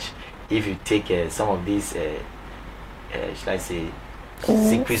watch, if you take some of these should I say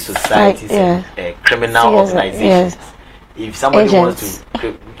secret societies and criminal organizations, if somebody wants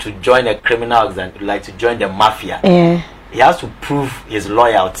to join a criminal organization, like to join the mafia, he has to prove his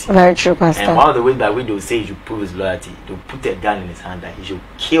loyalty. Very true, Pastor. And one of the ways that we do say he should prove his loyalty, they'll put a gun in his hand that he should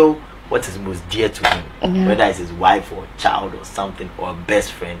kill what is most dear to him, whether it's his wife or child or something or a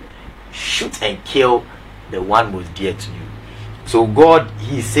best friend. Shoot and kill the one most dear to you. So God,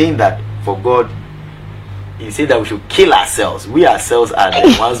 he's saying that for God, he said that we should kill ourselves. We ourselves are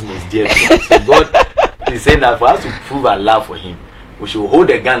the ones most dear to us. So God is saying that for us to prove our love for him, we should hold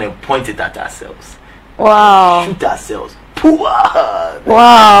a gun and point it at ourselves. Wow. Shoot ourselves.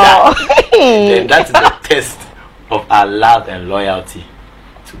 Wow. Then that's the test of our love and loyalty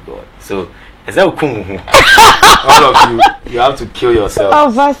to God. So all of you have to kill yourself.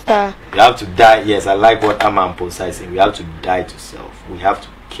 Oh, Pastor. You have to die. Yes, I like what Amampo is saying. We have to die to self. We have to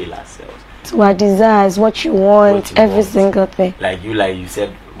kill ourselves. To our desires, what you want, every single thing. Like you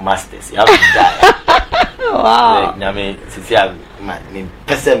said, masters. You have to die. Wow. Like, I mean,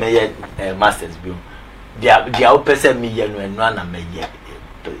 person masters bill. Dia person me no na me ye.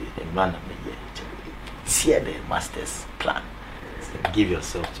 See the master's plan. So give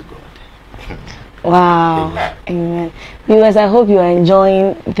yourself to God. Wow. Amen. Viewers, I hope you are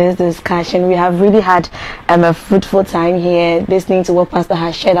enjoying this discussion. We have really had a fruitful time here, listening to what Pastor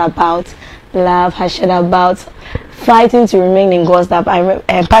has shared about love, has shared about fighting to remain in God's love.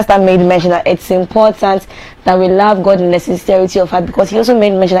 Pastor made mention that it's important that we love God in the sincerity of heart, because he also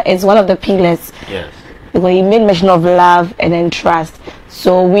made mention that it's one of the pillars. Yes. Because he made mention of love and then trust.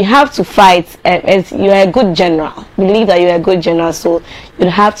 So we have to fight. You're a good general. Believe that you're a good general. So you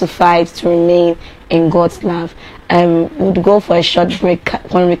have to fight to remain in God's love. We'll go for a short break.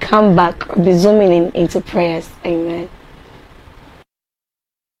 When we come back, we'll be zooming into prayers. Amen.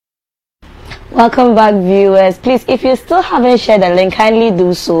 Welcome back, viewers. Please, if you still haven't shared the link, kindly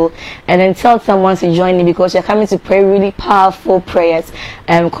do so, and then tell someone to join me, because you're coming to pray really powerful prayers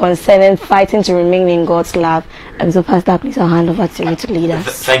concerning fighting to remain in God's love. So, Pastor, please, I'll hand over to you to lead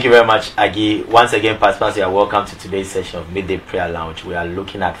us. Thank you very much, Agi. Once again, Pastor, you are welcome to today's session of Midday Prayer Lounge. We are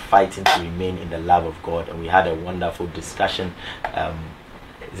looking at fighting to remain in the love of God, and we had a wonderful discussion.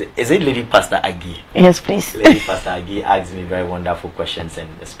 Is it Lady Pastor Agi? Yes, please. Lady Pastor Agi asked me very wonderful questions, and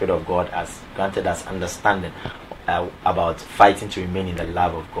the Spirit of God has granted us understanding about fighting to remain in the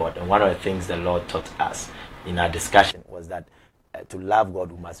love of God. And one of the things the Lord taught us in our discussion was that to love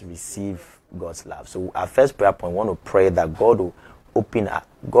God, we must receive God's love. So our first prayer point, we want to pray that God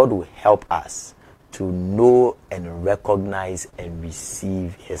will help us to know and recognize and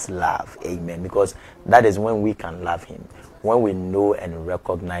receive his love. Amen. Because that is when we can love him, when we know and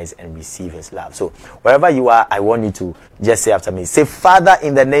recognize and receive his love. So wherever you are, I want you to just say after me, say, Father,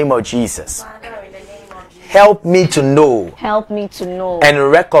 in the name of Jesus, help me to know. Help me to know. And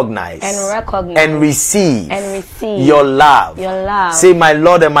recognize. And receive. Your love. Your love. Say, my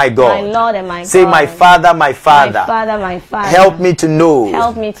Lord and my God. My Lord and my Say, God. my Father, my Father. My Father, my Father. Help me to know.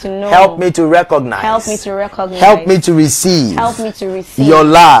 Help me to know. Help me to recognize. Help me to recognize. Help me to receive. Help me to receive. Your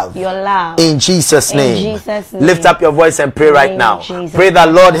love. Your love. In Jesus' name. In Jesus' name. Lift up your voice and pray right now. Jesus. Pray that,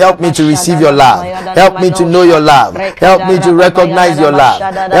 Lord, help me to receive your love. Help me to know your love. Help me to recognize your love.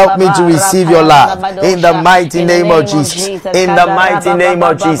 Help me to receive your love. In the mighty name of Jesus. In the mighty name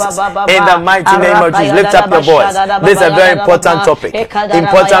of Jesus. In the mighty name of Jesus. Lift up your voice. This is a very important topic.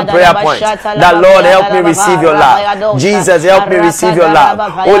 Important prayer point. That, Lord, help me receive your love. Jesus, help me receive your love.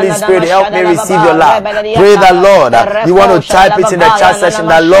 Holy Spirit, help me receive your love. Pray that, Lord, you want to type it in the chat section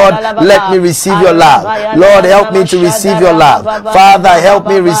that, Lord, let me receive your love. Lord, help me to receive your love. Father, help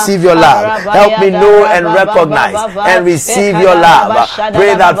me receive your love. Help me know and recognize and receive your love.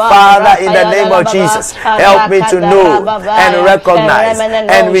 Pray that, Father, in the name of Jesus, help me to know and recognize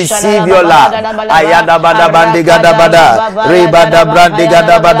and receive your love. Ayada bada bandiga da bada, rebada brandiga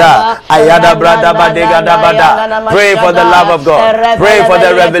da bada, ayada brada bandiga da bada. Pray for the love of God. Pray for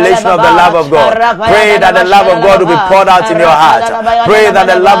the revelation of the love of God. Pray that the love of God will be poured out in your heart. Pray that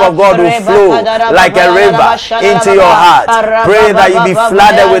the love of God will flow like a river into your heart. Pray that you be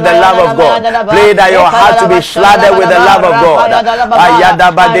flooded with the love of God. Pray that your heart to be flooded with the love of God.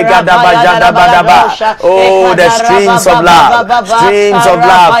 Ayada bandiga da bada bada ba. Oh, the streams of love flowing.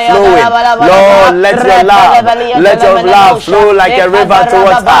 Lord, let your love flow like a river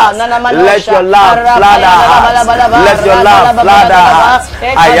towards us. Let your love flood our hearts. Let your love flood our hearts.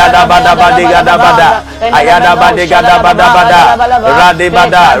 Ayada bada badiga da bada. Ayada badiga da bada bada.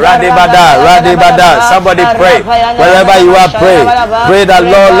 Radi bada. Somebody pray. Wherever you are, pray. Pray that,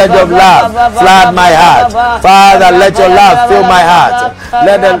 Lord, let your love flood my heart. Father, let your love fill my heart.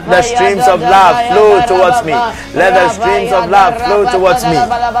 Let the streams of love flow towards me. Let the streams of love flow towards me.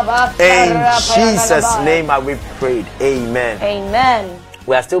 In Jesus' name I we prayed. Amen. Amen.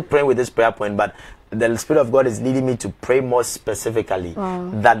 We are still praying with this prayer point, but the Spirit of God is leading me to pray more specifically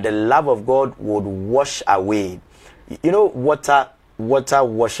that the love of God would wash away. You know, water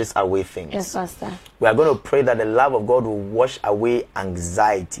washes away things. Yes, Pastor. We are going to pray that the love of God will wash away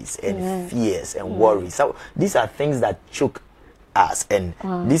anxieties and fears and worries. So these are things that choke us, and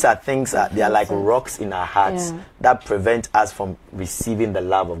these are things that they are like rocks in our hearts that prevent us from receiving the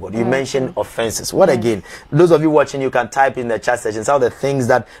love of God. You mentioned offenses. What again? Those of you watching, you can type in the chat section some of the things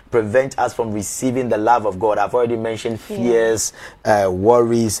that prevent us from receiving the love of God. I've already mentioned fears,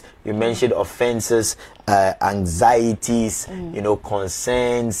 worries. You mentioned offenses, anxieties,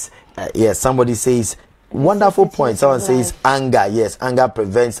 concerns. Somebody says wonderful point. Someone says anger. Yes, anger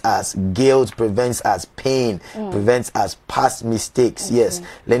prevents us. Guilt prevents us. Pain prevents us. Past mistakes. Yes.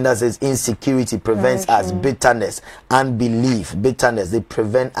 Linda says insecurity prevents us. Bitterness, unbelief, they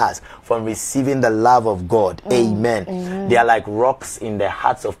prevent us from receiving the love of God. Amen. They are like rocks in the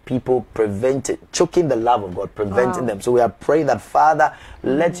hearts of people, choking the love of God, preventing them. So we are praying that, Father,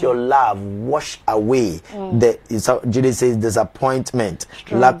 let your love wash away Judas says disappointment,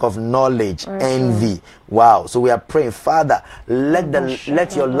 lack of knowledge, envy. Wow. So we are praying, Father,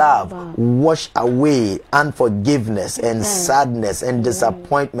 let your love wash away unforgiveness and sadness and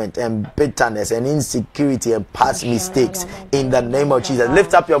disappointment and bitterness and insecurity and past mistakes in the name of Jesus.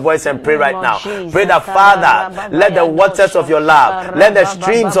 Lift up your voice and pray right now. Pray that, Father, let the waters of your love, let the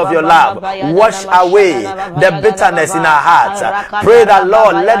streams of your love wash away the bitterness in our hearts. Pray that,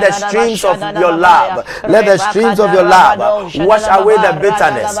 Lord, let the streams of your love, let the streams of your love wash away the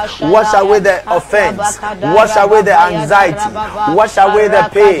bitterness, wash away the offense, wash away the anxiety, wash away the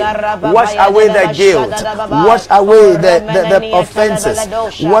pain, wash away the guilt, wash away the offenses,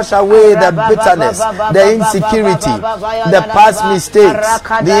 wash away the bitterness, the insecurity, the past mistakes,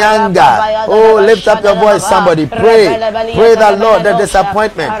 the anger. Oh, lift up your voice, somebody. Pray that, Lord, the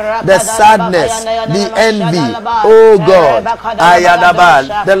disappointment, the sadness, the envy. Oh God,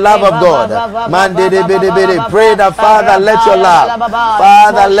 the love of God. Pray that, Father, let your love,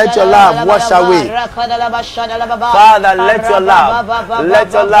 Father, let your love wash away. Father, let your love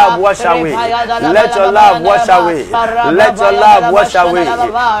wash away. Let your love wash away. Let your love wash away.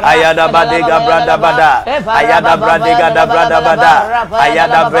 Ayada badega brada bada. Ayada bradega da brada bada.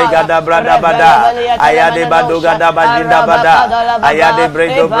 Ayada brega da brada bada. Ayade baduga da bajinda bada. Ayade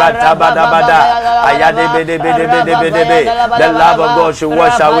bredo brata bada bada. Ayade bede bede bede bede bede. The love of God should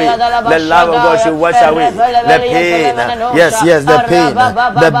wash away. The love of God should wash away the pain. Yes, the pain,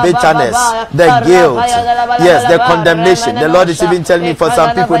 the bitterness, the guilt. Yes, the condemnation. The Lord is even telling me for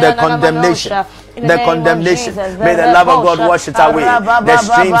some people the condemnation. The condemnation, may the love of God wash it away. The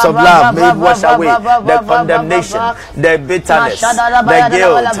streams of love may wash away the condemnation, the bitterness, the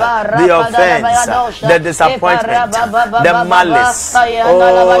guilt, the offense, the disappointment, the malice,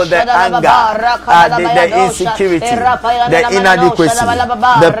 oh, the anger, the insecurity, the inadequacy,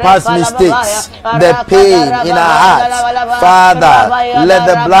 the past mistakes, the pain in our hearts. Father, let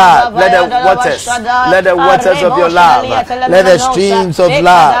the blood, let the waters of your love, let the streams of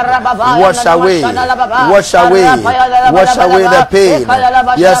love wash away the pain.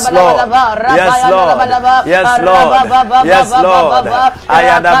 Yes, Lord. Yes, Lord. Yes, Lord. Yes, Lord.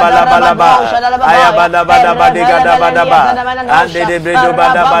 Ayada bala bala ba. Ayabada bada badiga da bada ba. Ande de bredo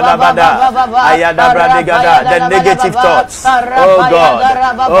bada bada bada. Ayada bradiga da. The negative thoughts. Oh God.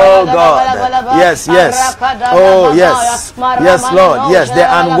 Oh God. Yes. Oh yes. Yes, Lord. Yes, the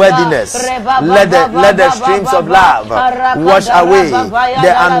unworthiness. Let the streams of love wash away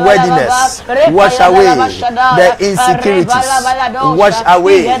the unworthiness. Wash away the insecurities, wash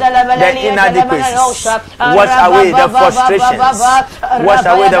away the inadequacies, wash away the frustrations, wash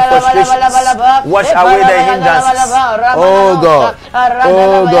away the hindrances. Oh God,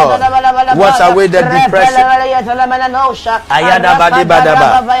 wash away the depression.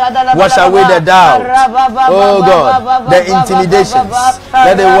 Wash away the doubt. Oh God, the intimidations.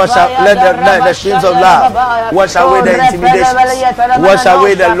 Let the streams of love wash away the intimidations, wash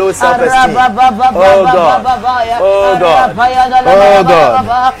away the low self-esteem. Oh God, oh God, oh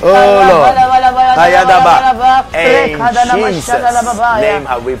God, oh Lord. In Jesus' name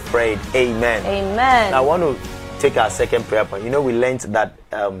have we prayed. Amen. Amen. Now I want to take our second prayer point. You know, we learned that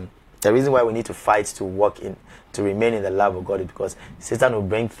the reason why we need to fight to remain in the love of God is because Satan will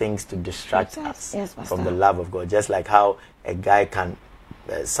bring things to distract us from the love of God. Just like how a guy can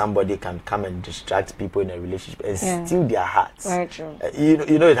somebody can come and distract people in a relationship and steal their hearts. Very true.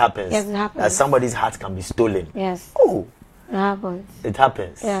 You know it happens. Yes, it happens. That somebody's heart can be stolen. Yes. Oh. It happens. It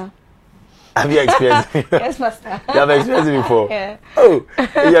happens. Yeah. Have you experienced it? Yes, Pastor. You have experienced it before? Yeah. Oh.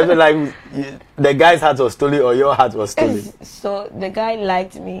 You have been like, the guy's heart was stolen or your heart was stolen? So the guy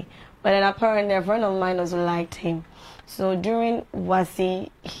liked me, but then apparently a friend of mine also liked him. So during Wasi,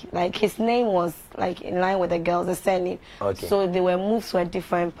 like his name was like in line with the girl's surname. Okay. So they were moved to a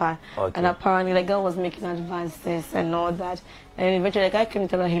different part. Okay. And apparently the girl was making advances and all that. And eventually the guy came to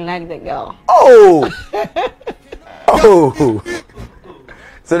tell her he liked the girl. Oh! Oh!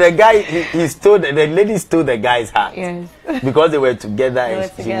 So the guy, he stole, the lady stole the guy's heart. Yes. Because they were together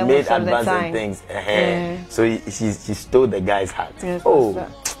and she made advances and things. So she stole the guy's heart. Yes, oh!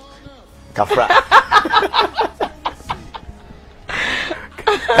 Kafra.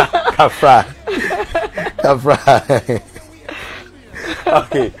 Kafra.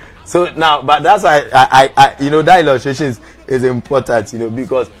 Okay, so now, but that's why I you know, that illustration is important, you know,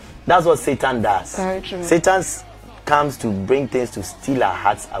 because that's what Satan does. Very true. Satan comes to bring things to steal our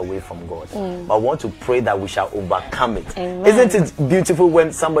hearts away from God. But I want to pray that we shall overcome it. Amen. Isn't it beautiful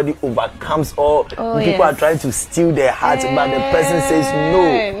when somebody overcomes all people are trying to steal their hearts, but the person says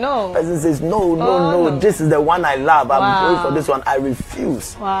no. The person says no. This is the one I love. I'm going for this one. I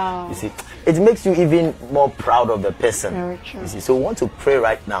refuse. Wow. You see, it makes you even more proud of the person. Very true. You see, so we want to pray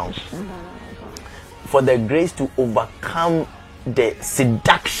right now. for the grace to overcome the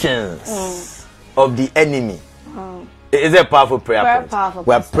seductions of the enemy. It's a powerful prayer. Very powerful.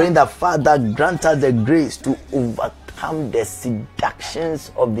 We are praying that Father grant us the grace to overcome the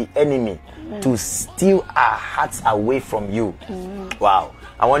seductions of the enemy, to steal our hearts away from you. Wow.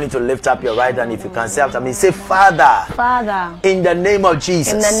 I want you to lift up your right hand if you can say after me. Say, Father, in the name of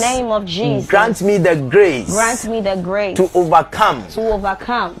Jesus, in the name of Jesus, grant me the grace, to overcome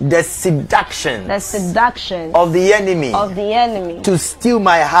the seduction of the enemy, to steal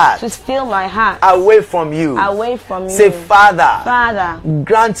my heart, away from you. Say, Father,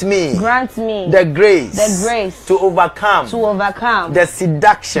 grant me the grace to overcome the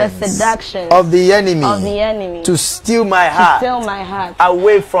seductions of the enemy, to steal my heart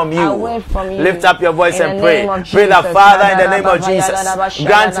away from you. Lift up your voice and pray. Pray that, Father, in the name of Jesus,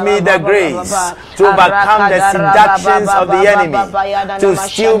 grant me the grace to overcome the seductions of the enemy, to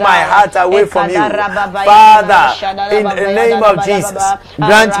steal my heart away from you. Father, in the name of Jesus,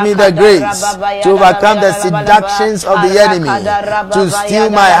 grant me the grace to overcome the seductions of the enemy, to steal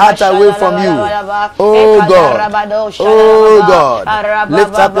my heart away from you. Oh God,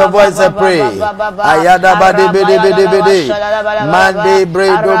 lift up your voice and pray. Ayada bade bede bede bede, mande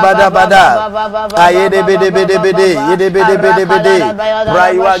bredo bada bada, ayede bede bede bede, yede bede bede bede,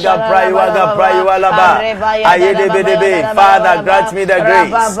 prayuaga prayualaba, ayede bede bede. Father, grant me the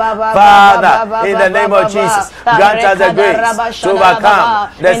grace. Father, in the name of Jesus, grant us the grace to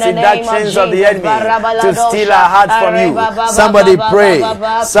overcome the seductions of the enemy, to steal our hearts from you. Somebody pray.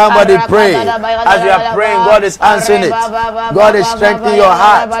 Somebody pray. As you are praying, God is answering it. God is strengthening your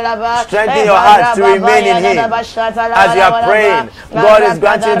heart. Strengthen your heart to remain in Him. As you are praying, God is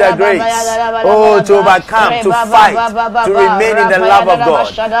granting the grace, to overcome, to fight, to remain in the love of God.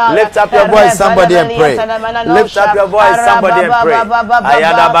 Lift up your voice, somebody, and pray. Lift up your voice, somebody, and pray.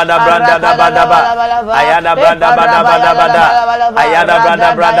 Ayada bada branda da bada ba. Ayada branda bada bada bada. Ayada branda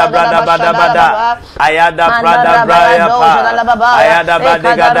branda branda bada bada. Ayada branda braya pa. Ayada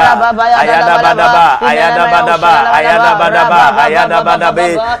bada gada. Ayada bada ba. Ayada bada ba. Ayada bada ba. Ayada bada be.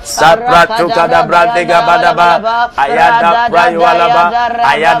 Sapratu kada brande ga bada ba. Ayada prayuala ba.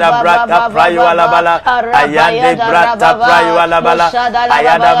 Ayada brata prayuala bala. Ayade brata prayuala bala.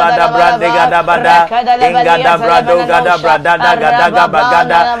 Ayada bada brande gada bada. Ingada brado gada brada gada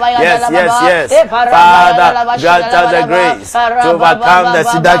gada. Yes. Father, grant us the grace to overcome the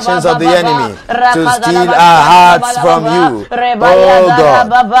seductions of the enemy, to steal our hearts from you. Oh God,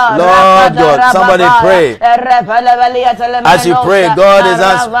 Lord God, somebody pray. As you pray, God is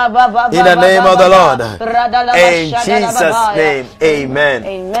answering in the name of the Lord. In Jesus' name,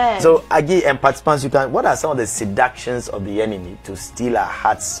 amen. So, Agi and participants, what are some of the seductions of the enemy to steal our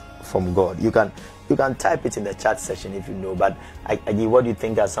hearts from God? You can type it in the chat section if you know, but Agi, what do you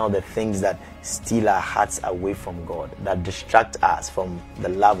think are some of the things that steal our hearts away from God, that distract us from the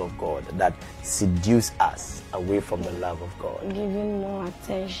love of God, that seduce us away from the love of God? Giving more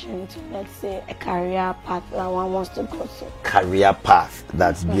attention to, let's say, a career path that one wants to go to. Career path,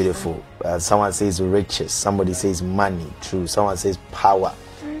 that's beautiful. Someone says riches, somebody says money, true. Someone says power,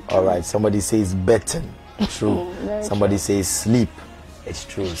 all right. Somebody says betting, true. Somebody says sleep, it's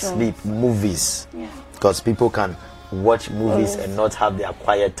true. Sleep, movies, because people can watch movies and not have their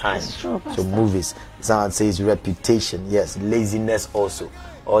quiet time. So movies. Someone says reputation, yes. Laziness also.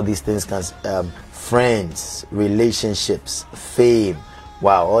 All these things can, friends, relationships, fame.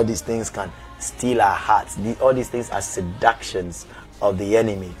 Wow, all these things can steal our hearts. All these things are seductions of the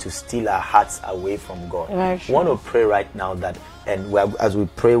enemy to steal our hearts away from God. We want to pray right now that, and as we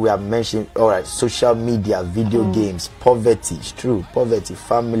pray, we are mentioning, all right, social media, video games, poverty, it's true, poverty,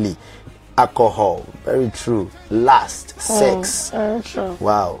 family, alcohol, very true, lust, sex. True.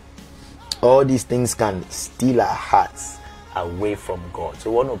 Wow, all these things can steal our hearts away from God. So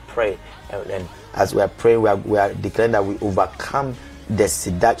we want to pray, and as we are praying, we are declaring that we overcome the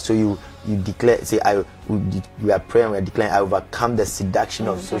seduction. So you declare, say, we are praying, we are declaring, I overcome the seduction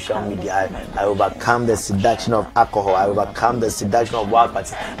of social media. I overcome the seduction of alcohol. I overcome the seduction of wild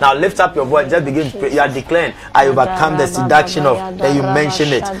parties. Now lift up your voice, just begin to pray. You are declaring, I overcome the seduction of, then you mention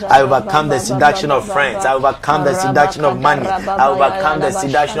it. I overcome the seduction of friends. I overcome the seduction of money. I overcome the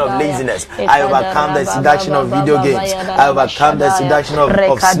seduction of laziness. I overcome the seduction of video games. I overcome the seduction of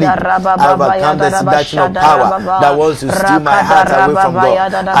sleep. I overcome the seduction of power that wants to steal my heart away from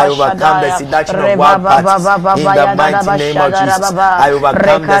God. I overcome the seduction of wild parties. parties. In the mighty name of Jesus, I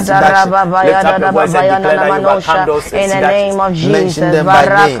overcome the seduction. Lift up your voice and declare that you overcome those in the name of seductions. Jesus. Mention them by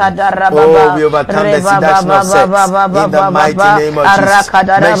name. Oh, we overcome the seduction of sex. In the mighty name of Jesus.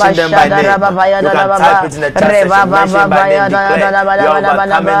 Mention them by name. You can type it in the chat section. Mention by name. Declare you are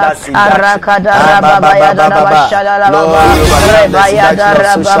overcoming that seduction. Lord, we overcome the seduction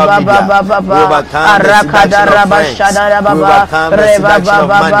of social media. We overcome the seduction of friends. We overcome the seduction of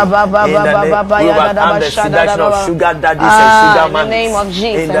money. We overcome the seduction of sugar daddies and sugar in the name of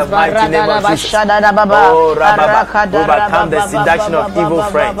Jesus. In the mighty name of Jesus. Oh, Rababa. We overcome the seduction of evil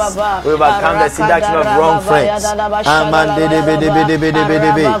friends. We overcome the seduction of wrong friends.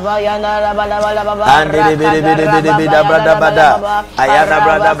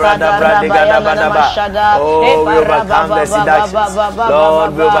 Oh, we overcome the seductions.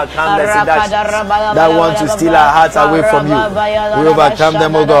 Lord, we overcome the seductions that want to steal our hearts away from you. We overcome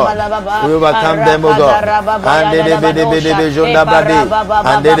them, O God. We overcome them, O God.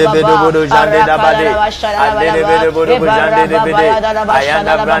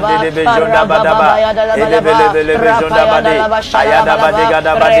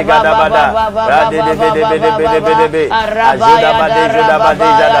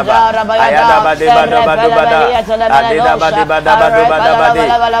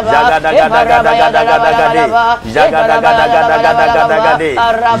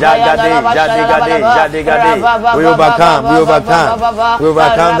 We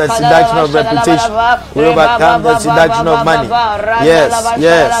overcome the seduction of reputation. We overcome the seduction of money. Yes.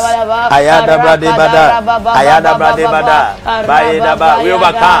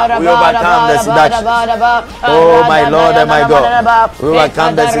 We overcome the seduction. Oh, my Lord and my God. We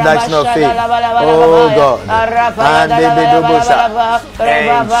overcome the seduction of faith. Oh, God.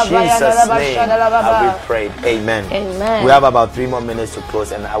 In Jesus' name have we prayed. Amen. We have about 3 more minutes to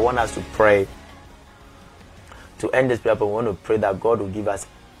close, and I want us to pray. To end this prayer, we want to pray that God will give us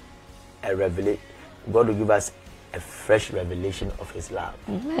a revelation. God will give us a fresh revelation of His love.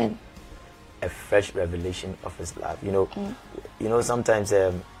 Amen. A fresh revelation of His love. You know, sometimes,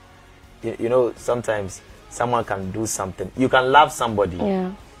 sometimes someone can do something. You can love somebody,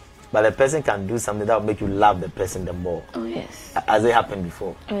 but the person can do something that will make you love the person the more. Oh yes. Has it happened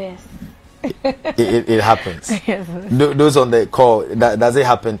before? Oh yes. It happens. Yes. Those on the call, does it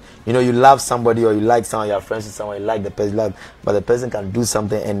happen? You know, you love somebody or you like someone, you're friends with someone, you like the person, but the person can do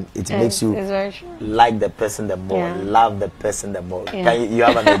something and it makes you like the person the more, love the person the more. Yeah. Can you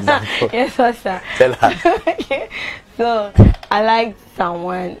have an example? Yes, sir. Tell us. So I like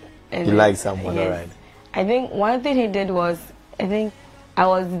someone. And you like someone, yes. alright. I think one thing he did was, I think I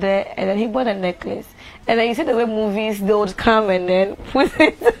was there and then he bought a necklace. And then you see the way movies, they would come and then put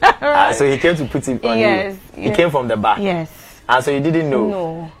it around. So he came to put it on you. He came from the back. Yes. And so you didn't know?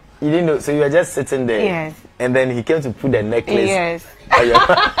 No. You didn't know? So you were just sitting there? Yes. And then he came to put the necklace? Yes.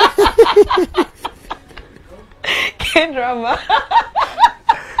 K-drama.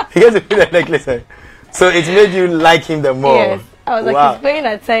 He came to put the necklace on. So it made you like him the more? Yes. I was like, he's paying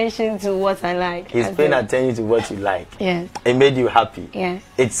attention to what I like. He's paying attention to what you like. Yes. It made you happy. Yes.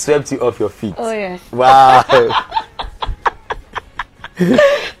 It swept you off your feet. Oh, yes. Wow.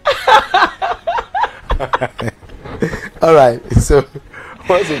 All right. So I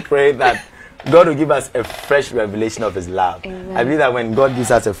want to pray that God will give us a fresh revelation of His love. Amen. I believe that when God gives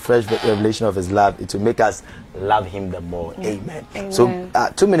us a fresh revelation of His love, it will make us love Him the more. Yeah. Amen. Amen. So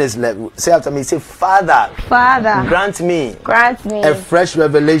 2 minutes left. Say after me. Say, Father, grant me a fresh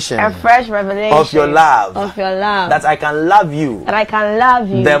revelation, of your love, that I can love you,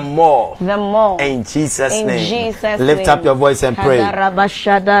 the more, in Jesus' name. Lift up your voice and pray.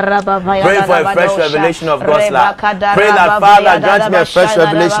 Pray for a fresh revelation of God's love. Pray that, Father, grant me a fresh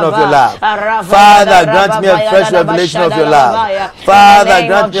revelation of your love. Father, grant me a fresh revelation of your love. Father,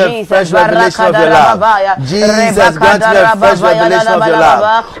 grant me a fresh revelation of your love. Jesus, grant me a fresh revelation of your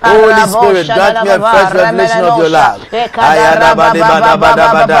love. Holy Spirit, grant me a fresh revelation of your love. Ayada bada bada bada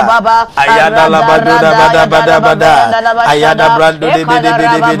bada. Ayada la bada bada bada bada. Ayada brando de bede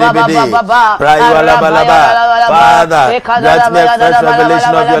bede bede bede. Prayuala balaba. Father, grant me a fresh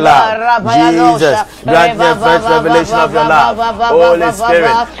revelation of your love. Jesus, grant me a fresh revelation of your love. Holy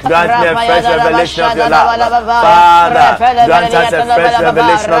Spirit, grant me a fresh revelation of your love. Father, grant us a fresh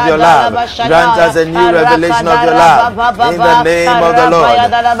revelation of your love. Grant us a new revelation revelation of your love. In the name of the Lord.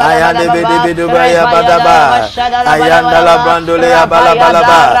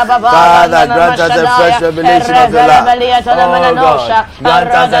 Father, grant us a fresh revelation of your love. Oh God,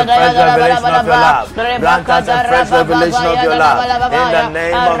 grant us a fresh revelation of your love. Grant us a fresh revelation of your love. In the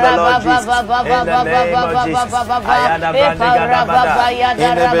name of the Lord Jesus. In the name of Jesus. In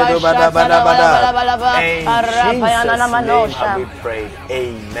Jesus' name we pray.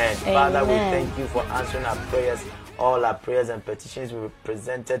 Amen. Father, we thank you for answering our prayers. All our prayers and petitions we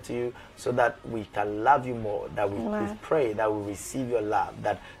presented to you so that we can love you more, that we pray that we receive your love,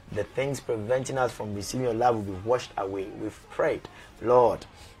 that the things preventing us from receiving your love will be washed away. We've prayed, Lord,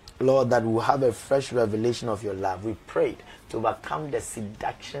 that we will have a fresh revelation of your love. We prayed to overcome the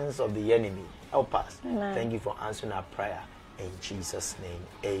seductions of the enemy. Help us. Amen. Thank you for answering our prayer. In Jesus' name,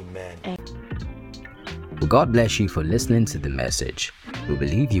 amen. God bless you for listening to the message. We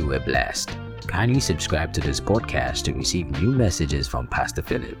believe you were blessed. Kindly subscribe to this podcast to receive new messages from Pastor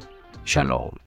Philip. Shalom.